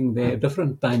happening there,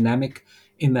 different dynamic,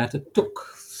 in that it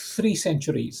took 3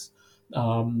 centuries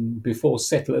before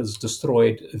settlers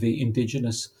destroyed the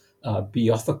indigenous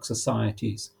Beothuk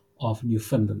societies of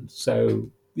Newfoundland. So,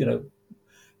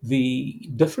 the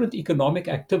different economic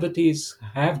activities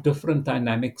have different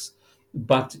dynamics,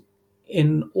 but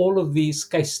in all of these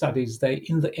case studies, they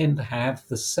in the end have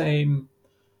the same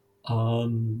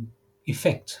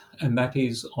effect, and that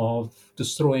is of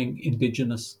destroying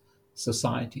indigenous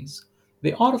societies.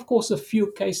 There are, of course, a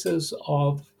few cases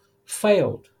of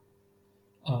failed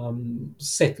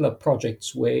settler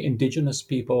projects where indigenous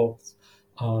people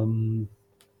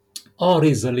are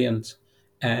resilient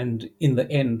and in the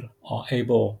end are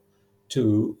able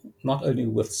to not only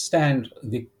withstand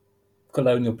the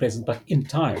colonial presence, but in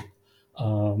time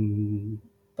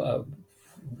uh,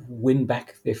 win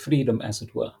back their freedom, as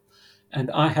it were.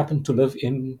 And I happen to live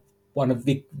in one of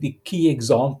the key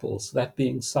examples, that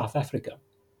being South Africa.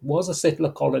 It was a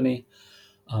settler colony.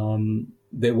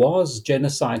 There was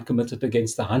genocide committed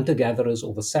against the hunter-gatherers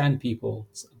or the San people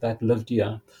that lived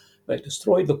here. They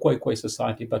destroyed the Khoikhoi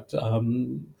society, but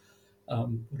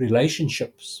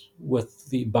relationships with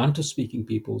the Bantu-speaking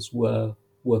peoples were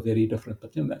very different.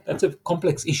 But that's a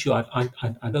complex issue. I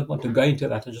don't want to go into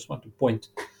that. I just want to point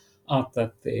out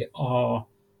that there are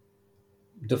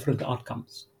different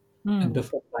outcomes and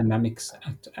different dynamics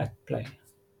at play.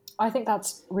 I think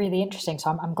that's really interesting.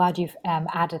 So I'm glad you've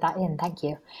added that in. Thank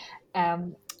you.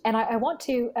 And I want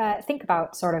to think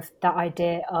about sort of the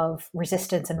idea of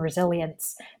resistance and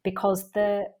resilience, because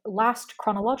the last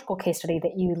chronological case study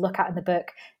that you look at in the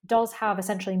book does have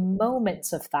essentially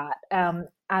moments of that.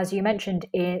 As you mentioned,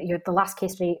 the last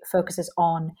case study focuses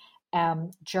on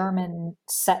German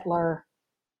settler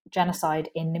genocide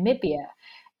in Namibia.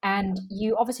 And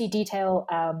you obviously detail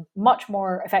much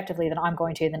more effectively than I'm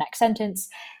going to in the next sentence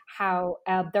how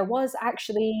there was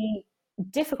actually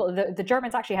difficult. The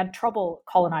Germans actually had trouble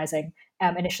colonizing.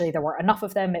 Initially, there were enough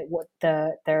of them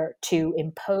to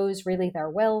impose really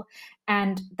their will,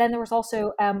 and then there was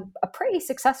also a pretty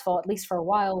successful, at least for a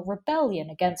while, rebellion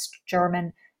against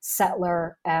German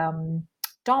settler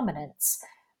dominance.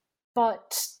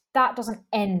 But that doesn't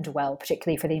end well,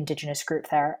 particularly for the indigenous group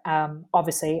there.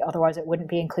 Obviously, otherwise it wouldn't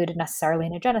be included necessarily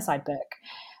in a genocide book.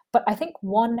 But I think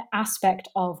one aspect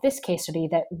of this case study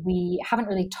that we haven't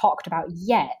really talked about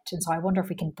yet, and so I wonder if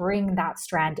we can bring that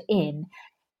strand in,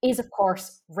 is of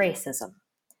course racism.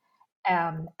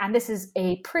 And this is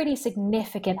a pretty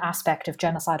significant aspect of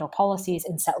genocidal policies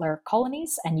in settler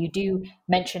colonies. And you do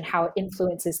mention how it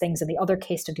influences things in the other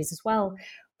case studies as well.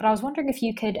 But I was wondering if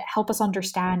you could help us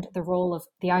understand the role of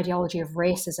the ideology of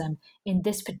racism in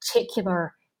this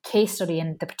particular case study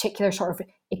and the particular sort of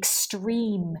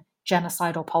extreme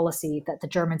genocidal policy that the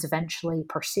Germans eventually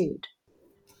pursued.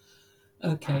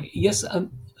 Okay, yes,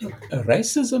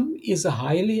 racism is a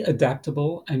highly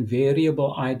adaptable and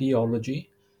variable ideology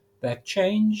that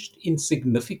changed in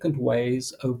significant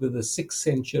ways over the 6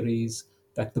 centuries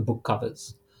that the book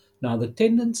covers. Now, the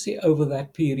tendency over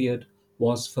that period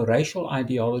was for racial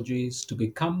ideologies to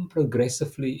become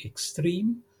progressively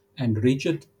extreme and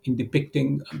rigid in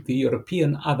depicting the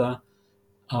European other,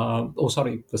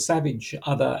 the savage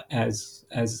other as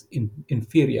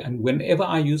inferior. And whenever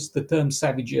I use the term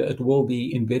savage, it will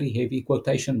be in very heavy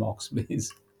quotation marks,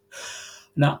 please.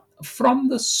 Now, from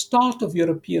the start of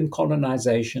European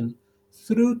colonization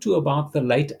through to about the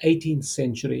late 18th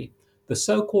century, the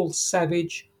so-called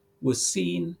savage was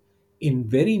seen in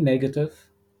very negative,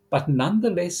 but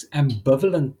nonetheless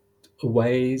ambivalent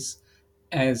ways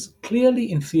as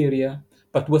clearly inferior,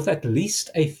 but with at least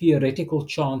a theoretical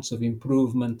chance of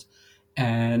improvement,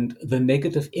 and the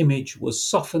negative image was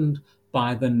softened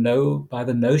by the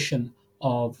notion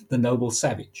of the noble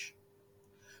savage.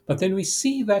 But then we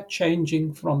see that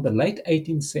changing from the late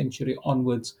 18th century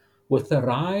onwards with the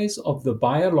rise of the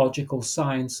biological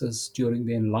sciences during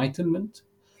the Enlightenment.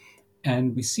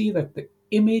 And we see that the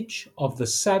image of the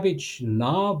savage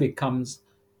now becomes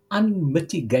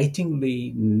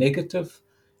unmitigatingly negative,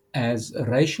 as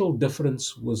racial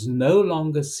difference was no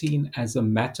longer seen as a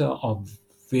matter of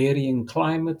varying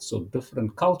climates or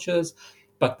different cultures,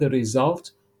 but the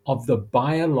result of the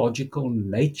biological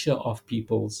nature of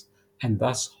peoples, and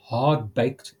thus hard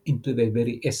baked into their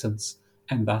very essence,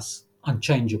 and thus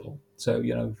unchangeable. So,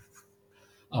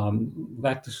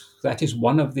 that is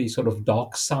one of the sort of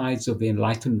dark sides of the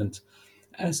Enlightenment,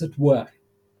 as it were,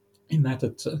 in that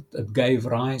it gave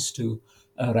rise to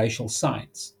racial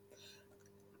science.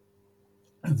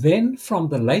 Then, from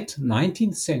the late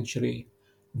 19th century,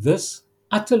 this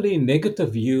utterly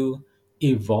negative view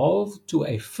evolved to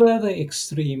a further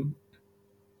extreme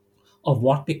of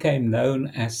what became known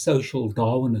as social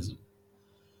Darwinism.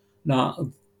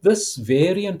 Now, this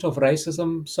variant of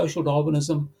racism, social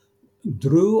Darwinism,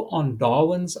 drew on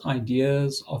Darwin's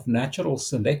ideas of natural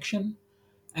selection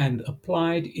and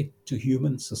applied it to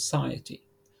human society.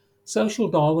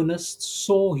 Social Darwinists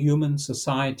saw human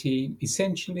society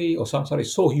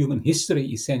saw human history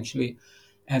essentially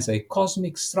as a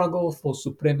cosmic struggle for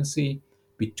supremacy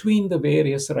between the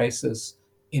various races,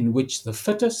 in which the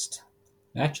fittest,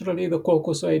 naturally the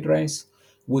Caucasoid race,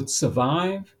 would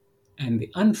survive, and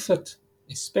the unfit,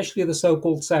 especially the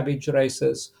so-called savage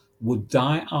races, would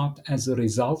die out as a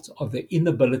result of their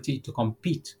inability to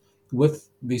compete with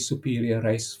the superior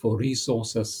race for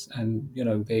resources, and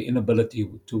their inability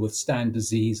to withstand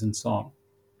disease and so on.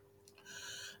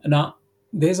 Now,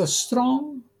 there's a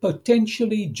strong,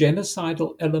 potentially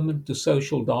genocidal element to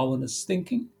social Darwinist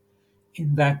thinking,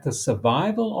 in that the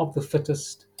survival of the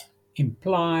fittest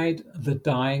implied the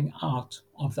dying out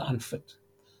of the unfit.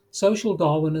 Social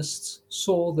Darwinists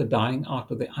saw the dying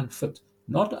out of the unfit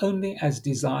not only as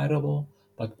desirable,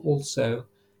 but also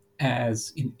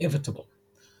as inevitable.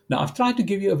 Now, I've tried to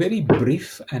give you a very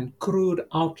brief and crude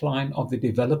outline of the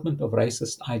development of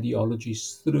racist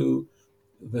ideologies through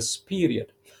this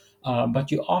period,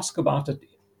 but you ask about it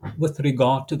with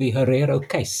regard to the Herero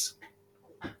case.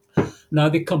 Now,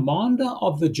 the commander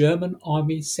of the German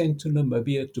army sent to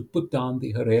Namibia to put down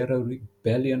the Herero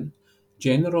rebellion,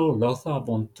 General Lothar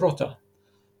von Trotta,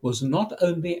 was not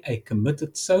only a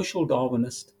committed social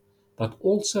Darwinist, but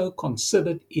also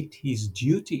considered it his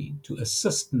duty to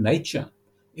assist nature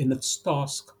in its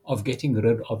task of getting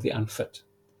rid of the unfit.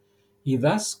 He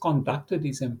thus conducted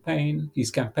his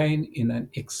campaign in an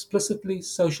explicitly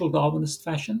social Darwinist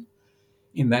fashion,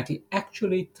 in that he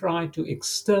actually tried to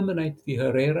exterminate the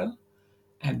Herero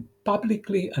and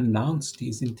publicly announced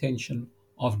his intention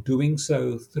of doing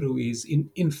so through his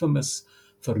infamous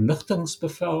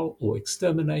Vernichtingsbevel or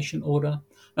extermination order.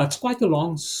 Now, it's quite a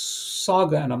long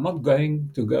saga, and I'm not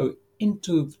going to go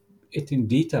into it in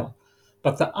detail,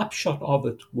 but the upshot of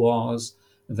it was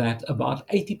that about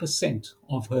 80%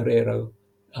 of Herero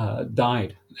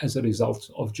died as a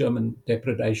result of German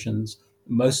depredations,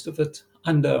 most of it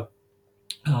under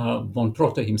von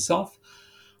Trotta himself.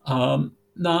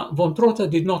 Now, von Trotta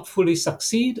did not fully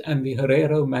succeed, and the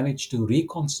Herero managed to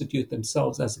reconstitute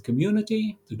themselves as a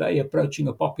community, today approaching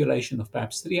a population of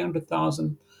perhaps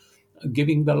 300,000,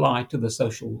 giving the lie to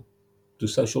social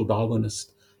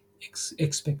Darwinist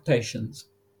expectations.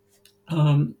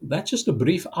 That's just a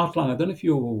brief outline. I don't know if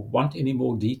you want any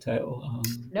more detail.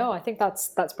 No, I think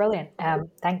that's brilliant.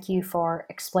 Thank you for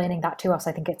explaining that to us.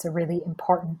 I think it's a really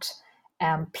important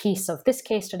piece of this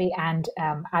case study, and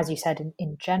as you said,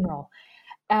 in general.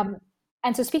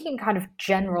 And so, speaking kind of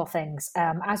general things,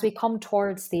 as we come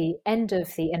towards the end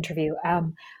of the interview,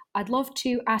 I'd love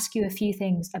to ask you a few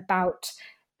things about,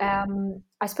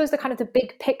 I suppose, the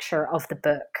big picture of the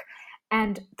book.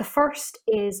 And the first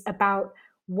is about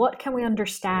what can we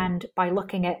understand by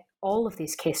looking at all of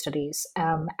these case studies,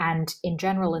 and in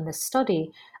general in this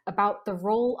study, about the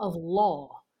role of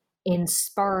law in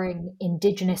spurring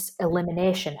Indigenous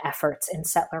elimination efforts in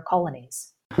settler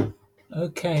colonies.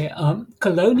 Okay,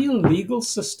 colonial legal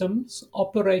systems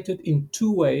operated in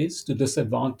two ways to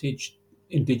disadvantage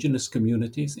Indigenous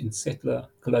communities in settler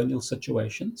colonial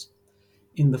situations.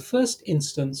 In the first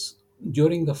instance,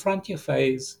 during the frontier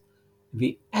phase,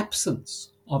 the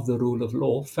absence of the rule of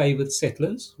law favored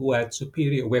settlers who had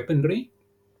superior weaponry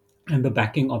and the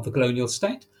backing of the colonial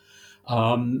state,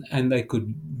 and they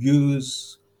could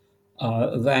use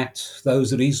that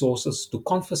those resources to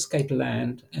confiscate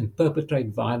land and perpetrate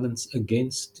violence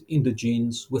against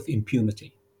indigenes with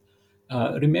impunity.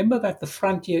 Remember that the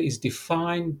frontier is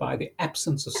defined by the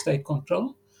absence of state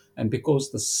control, and because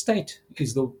the state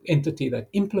is the entity that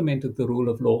implemented the rule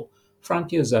of law,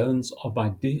 frontier zones are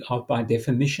by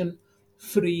definition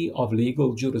free of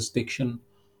legal jurisdiction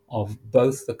of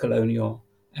both the colonial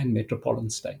and metropolitan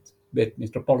states.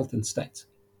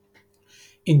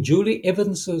 In Julie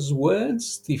Evans's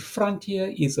words, the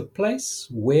frontier is a place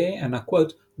where, and I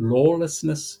quote,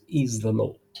 lawlessness is the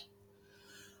law.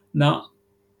 Now,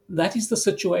 that is the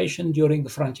situation during the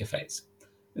frontier phase.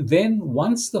 Then,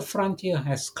 once the frontier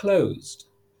has closed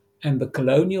and the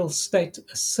colonial state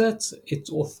asserts its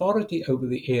authority over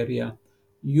the area,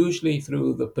 usually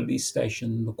through the police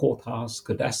station, the courthouse,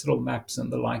 cadastral maps,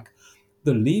 and the like,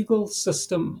 the legal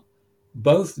system,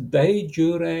 both de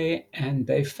jure and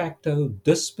de facto,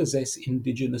 dispossess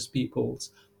indigenous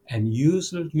peoples and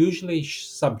usually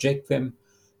subject them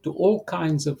to all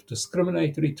kinds of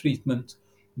discriminatory treatment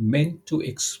meant to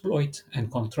exploit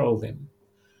and control them.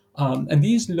 And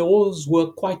these laws were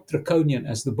quite draconian,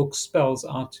 as the book spells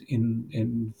out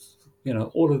in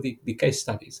all of the case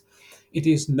studies. It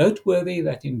is noteworthy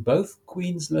that in both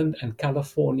Queensland and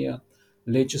California,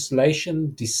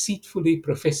 legislation deceitfully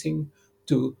professing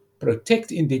to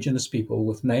protect indigenous people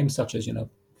with names such as,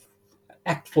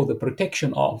 Act for the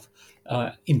Protection of,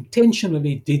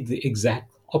 intentionally did the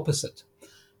exact opposite.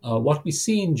 What we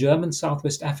see in German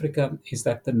Southwest Africa is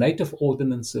that the native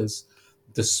ordinances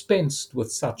dispensed with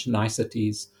such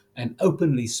niceties and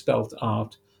openly spelt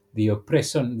out the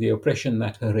oppression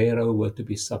that Herero were to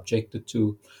be subjected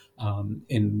to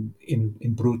in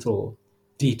brutal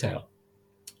detail.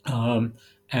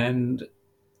 And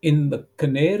in the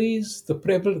Canaries, the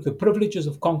privileges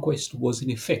of conquest was in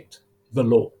effect the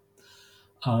law.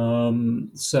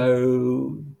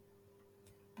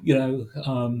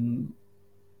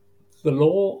 The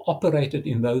law operated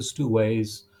in those two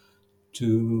ways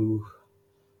to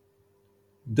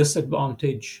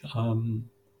disadvantage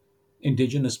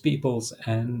indigenous peoples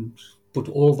and put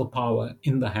all the power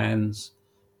in the hands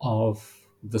of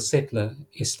the settler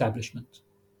establishment.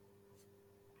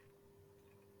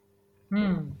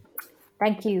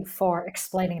 Thank you for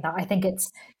explaining that. I think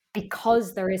it's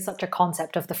because there is such a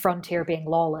concept of the frontier being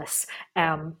lawless,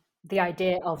 the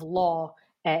idea of law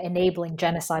enabling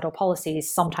genocidal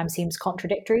policies sometimes seems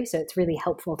contradictory. So it's really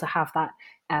helpful to have that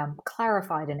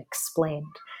clarified and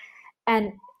explained.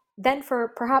 And then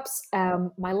for perhaps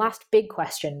my last big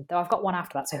question, though I've got one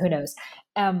after that, so who knows.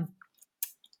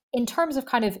 In terms of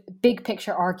kind of big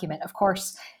picture argument, of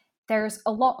course, there's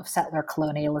a lot of settler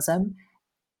colonialism,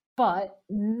 but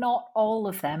not all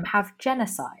of them have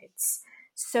genocides.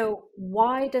 So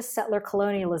why does settler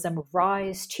colonialism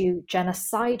rise to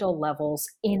genocidal levels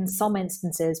in some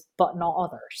instances, but not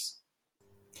others?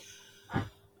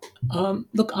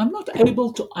 Look, I'm not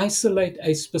able to isolate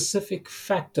a specific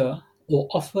factor or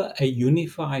offer a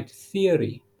unified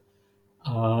theory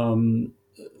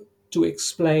to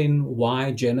explain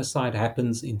why genocide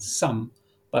happens in some,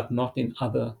 but not in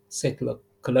other settler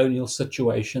colonial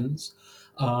situations.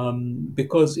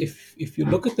 Because if you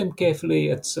look at them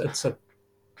carefully,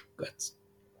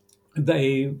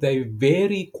 they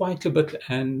vary quite a bit,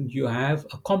 and you have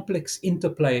a complex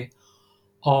interplay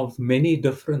of many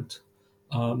different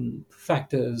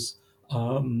factors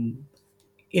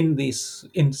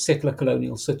in settler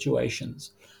colonial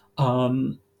situations.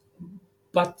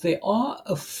 But there are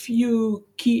a few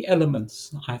key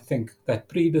elements, I think, that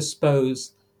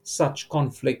predispose such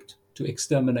conflict to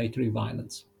exterminatory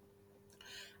violence.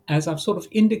 As I've sort of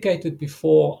indicated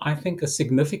before, I think a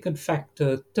significant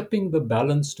factor tipping the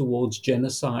balance towards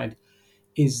genocide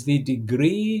is the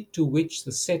degree to which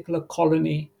the settler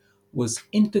colony was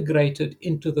integrated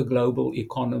into the global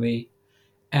economy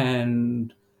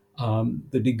and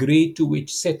the degree to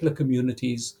which settler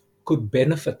communities could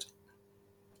benefit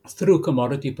through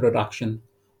commodity production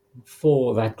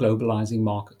for that globalizing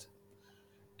market.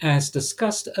 As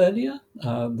discussed earlier,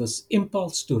 this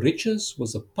impulse to riches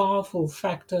was a powerful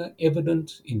factor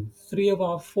evident in 3 of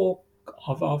our 4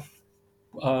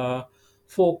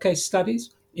 case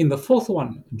studies. In the 4th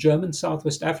one, German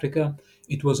Southwest Africa,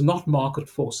 it was not market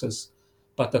forces,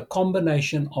 but a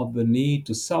combination of the need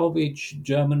to salvage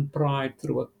German pride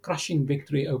through a crushing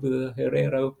victory over the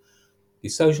Herero, the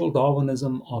social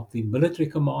Darwinism of the military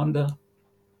commander,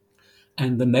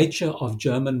 and the nature of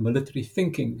German military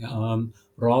thinking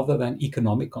rather than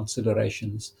economic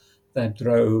considerations that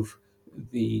drove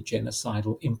the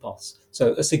genocidal impulse.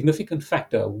 So a significant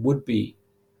factor would be,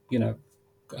 the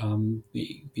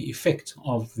effect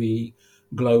of the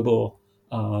global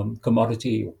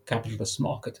commodity or capitalist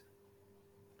market.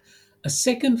 A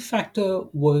second factor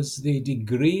was the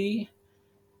degree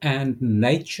and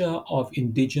nature of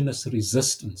indigenous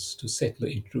resistance to settler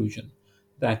intrusion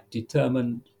that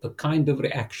determined the kind of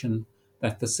reaction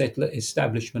that the settler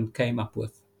establishment came up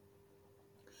with.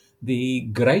 The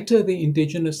greater the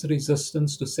indigenous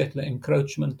resistance to settler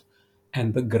encroachment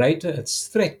and the greater its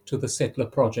threat to the settler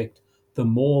project, the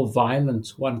more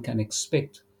violent one can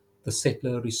expect the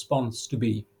settler response to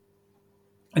be.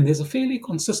 And there's a fairly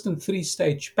consistent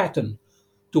three-stage pattern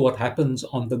to what happens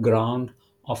on the ground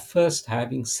of first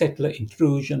having settler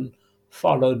intrusion,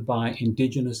 followed by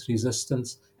indigenous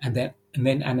resistance, and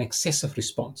then an excessive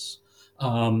response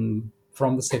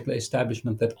from the settler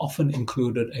establishment that often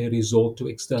included a resort to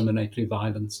exterminatory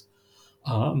violence.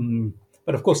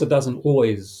 But of course,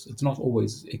 it's not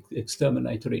always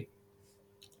exterminatory.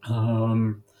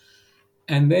 And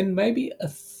then maybe a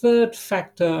third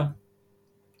factor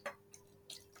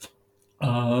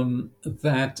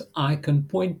that I can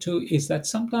point to is that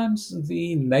sometimes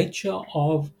the nature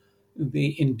of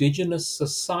the indigenous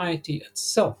society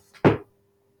itself,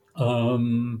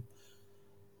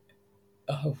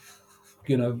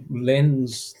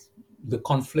 lends the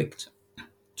conflict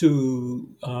to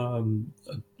a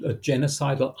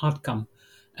genocidal outcome.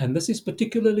 And this is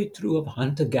particularly true of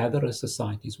hunter-gatherer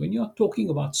societies. When you're talking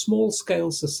about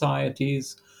small-scale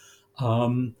societies,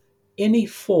 any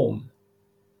form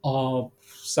of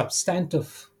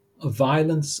substantive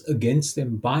violence against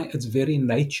them by its very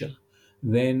nature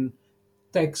then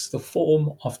takes the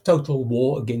form of total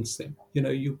war against them.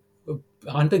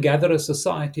 Hunter-gatherer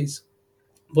societies,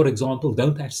 for example,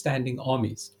 don't have standing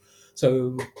armies.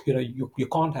 So, you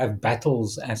can't have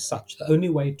battles as such. The only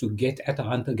way to get at a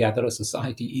hunter-gatherer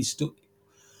society is to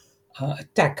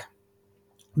attack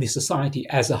the society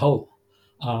as a whole,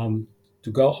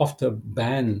 to go after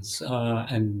bands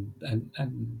and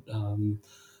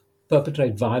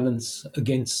perpetrate violence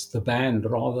against the band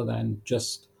rather than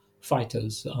just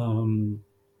fighters. And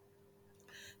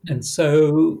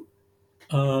so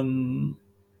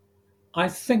I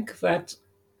think that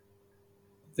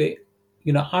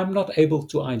I'm not able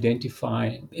to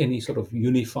identify any sort of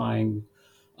unifying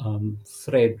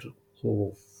thread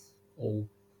or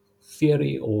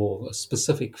theory or a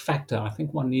specific factor. I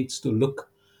think one needs to look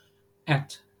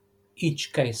at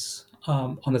each case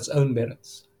on its own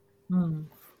merits. I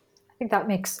think that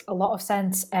makes a lot of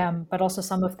sense, but also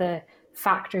some of the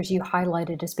factors you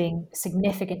highlighted as being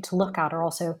significant to look at are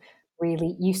also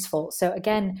really useful. So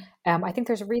again, I think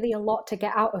there's really a lot to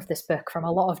get out of this book from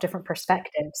a lot of different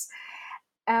perspectives.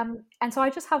 And so I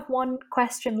just have one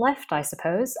question left, I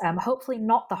suppose, hopefully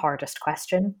not the hardest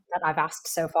question that I've asked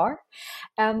so far,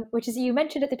 which is, you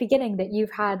mentioned at the beginning that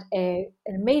you've had an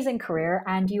amazing career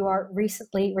and you are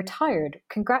recently retired.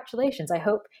 Congratulations. I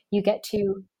hope you get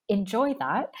to enjoy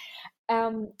that.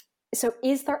 So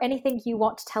is there anything you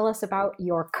want to tell us about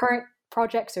your current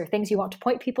projects or things you want to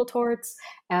point people towards?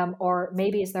 Or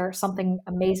maybe is there something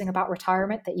amazing about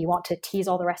retirement that you want to tease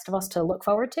all the rest of us to look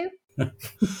forward to?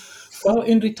 Well,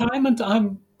 in retirement,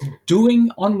 I'm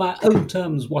doing on my own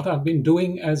terms what I've been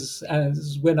doing as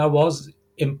when I was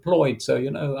employed. So,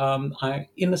 I,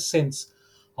 in a sense,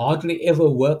 hardly ever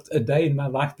worked a day in my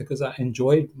life because I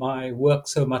enjoyed my work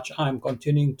so much. I'm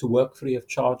continuing to work free of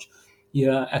charge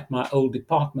here at my old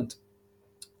department.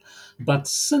 But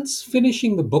since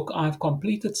finishing the book, I've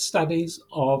completed studies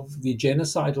of the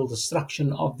genocidal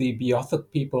destruction of the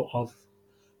Beothuk people of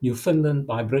Newfoundland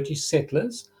by British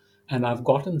settlers. And I've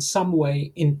gotten some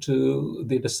way into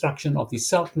the destruction of the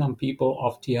Selknam people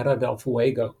of Tierra del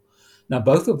Fuego. Now,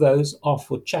 both of those are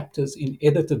for chapters in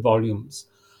edited volumes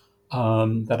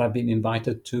that I've been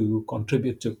invited to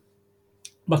contribute to.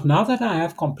 But now that I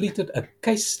have completed a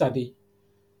case-based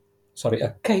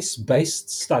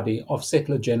study of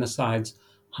settler genocides,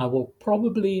 I will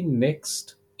probably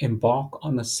next embark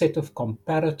on a set of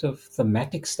comparative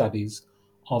thematic studies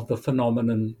of the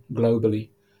phenomenon globally.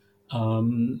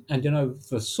 And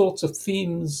the sorts of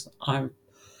themes I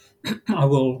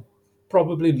will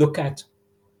probably look at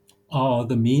are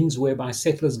the means whereby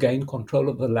settlers gain control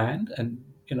of the land. And,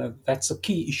 that's a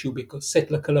key issue because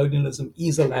settler colonialism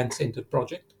is a land-centered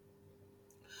project.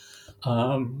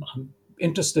 I'm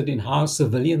interested in how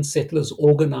civilian settlers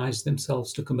organize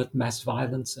themselves to commit mass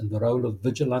violence and the role of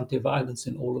vigilante violence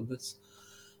in all of this.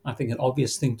 I think an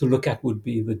obvious thing to look at would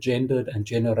be the gendered and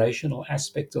generational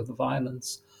aspects of the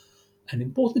violence. An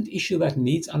important issue that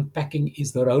needs unpacking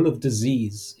is the role of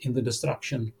disease in the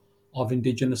destruction of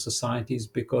indigenous societies,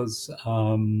 because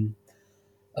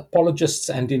apologists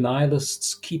and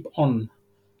denialists keep on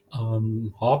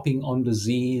harping on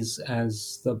disease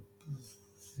as the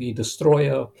the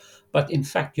destroyer. But in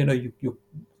fact, your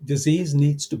disease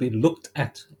needs to be looked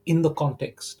at in the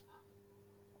context,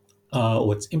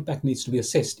 or its impact needs to be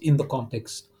assessed in the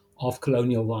context of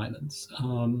colonial violence.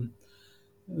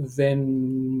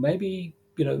 Then maybe,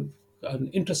 an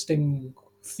interesting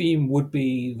theme would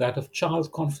be that of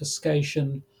child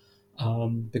confiscation,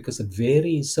 because it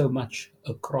varies so much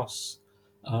across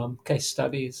case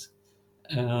studies.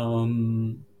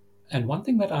 And one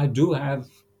thing that I do have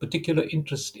particular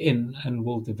interest in and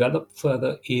will develop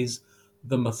further is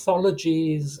the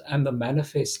mythologies and the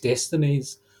manifest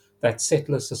destinies that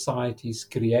settler societies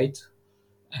create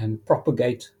and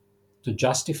propagate to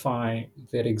justify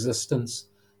their existence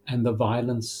and the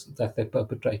violence that they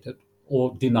perpetrated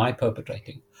or deny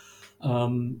perpetrating.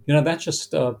 That's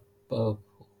just off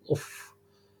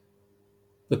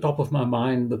the top of my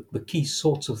mind, the key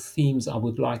sorts of themes I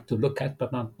would like to look at,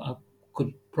 but I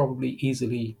could probably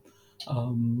easily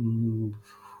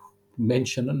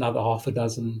mention another half a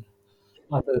dozen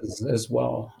others as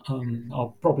well.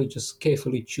 I'll probably just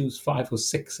carefully choose 5 or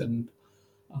 6 and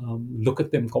look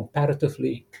at them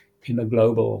comparatively in a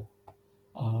global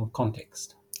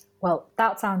context. Well,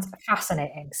 that sounds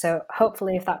fascinating. So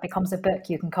hopefully if that becomes a book,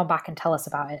 you can come back and tell us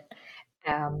about it.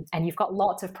 And you've got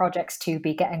lots of projects to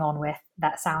be getting on with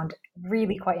that sound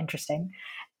really quite interesting.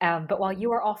 But while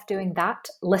you are off doing that,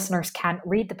 listeners can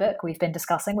read the book we've been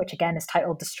discussing, which again is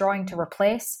titled Destroying to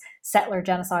Replace: Settler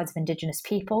Genocides of Indigenous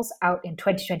Peoples, out in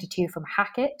 2022 from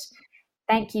Hackett.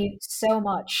 Thank you so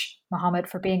much, Mohammed,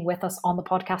 for being with us on the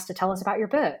podcast to tell us about your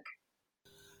book.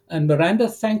 And Miranda,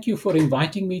 thank you for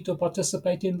inviting me to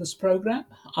participate in this program.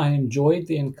 I enjoyed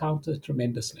the encounter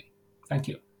tremendously. Thank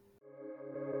you.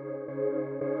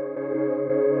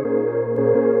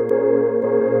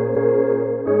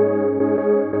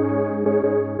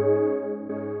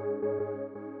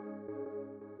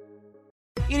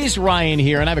 It is Ryan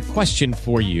here, and I have a question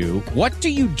for you. What do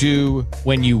you do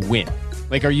when you win?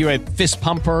 Like, are you a fist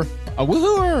pumper, a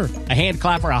woohooer, a hand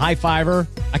clapper, a high fiver?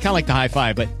 I kind of like the high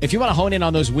five, but if you want to hone in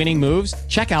on those winning moves,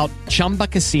 check out Chumba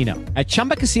Casino. At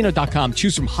ChumbaCasino.com,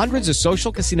 choose from hundreds of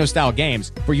social casino-style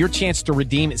games for your chance to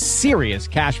redeem serious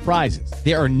cash prizes.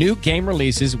 There are new game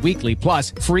releases weekly,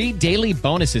 plus free daily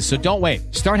bonuses. So don't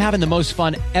wait. Start having the most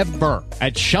fun ever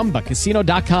at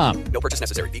ChumbaCasino.com. No purchase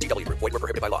necessary. VGW Group. Void where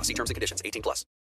prohibited by law. See terms and conditions. 18+.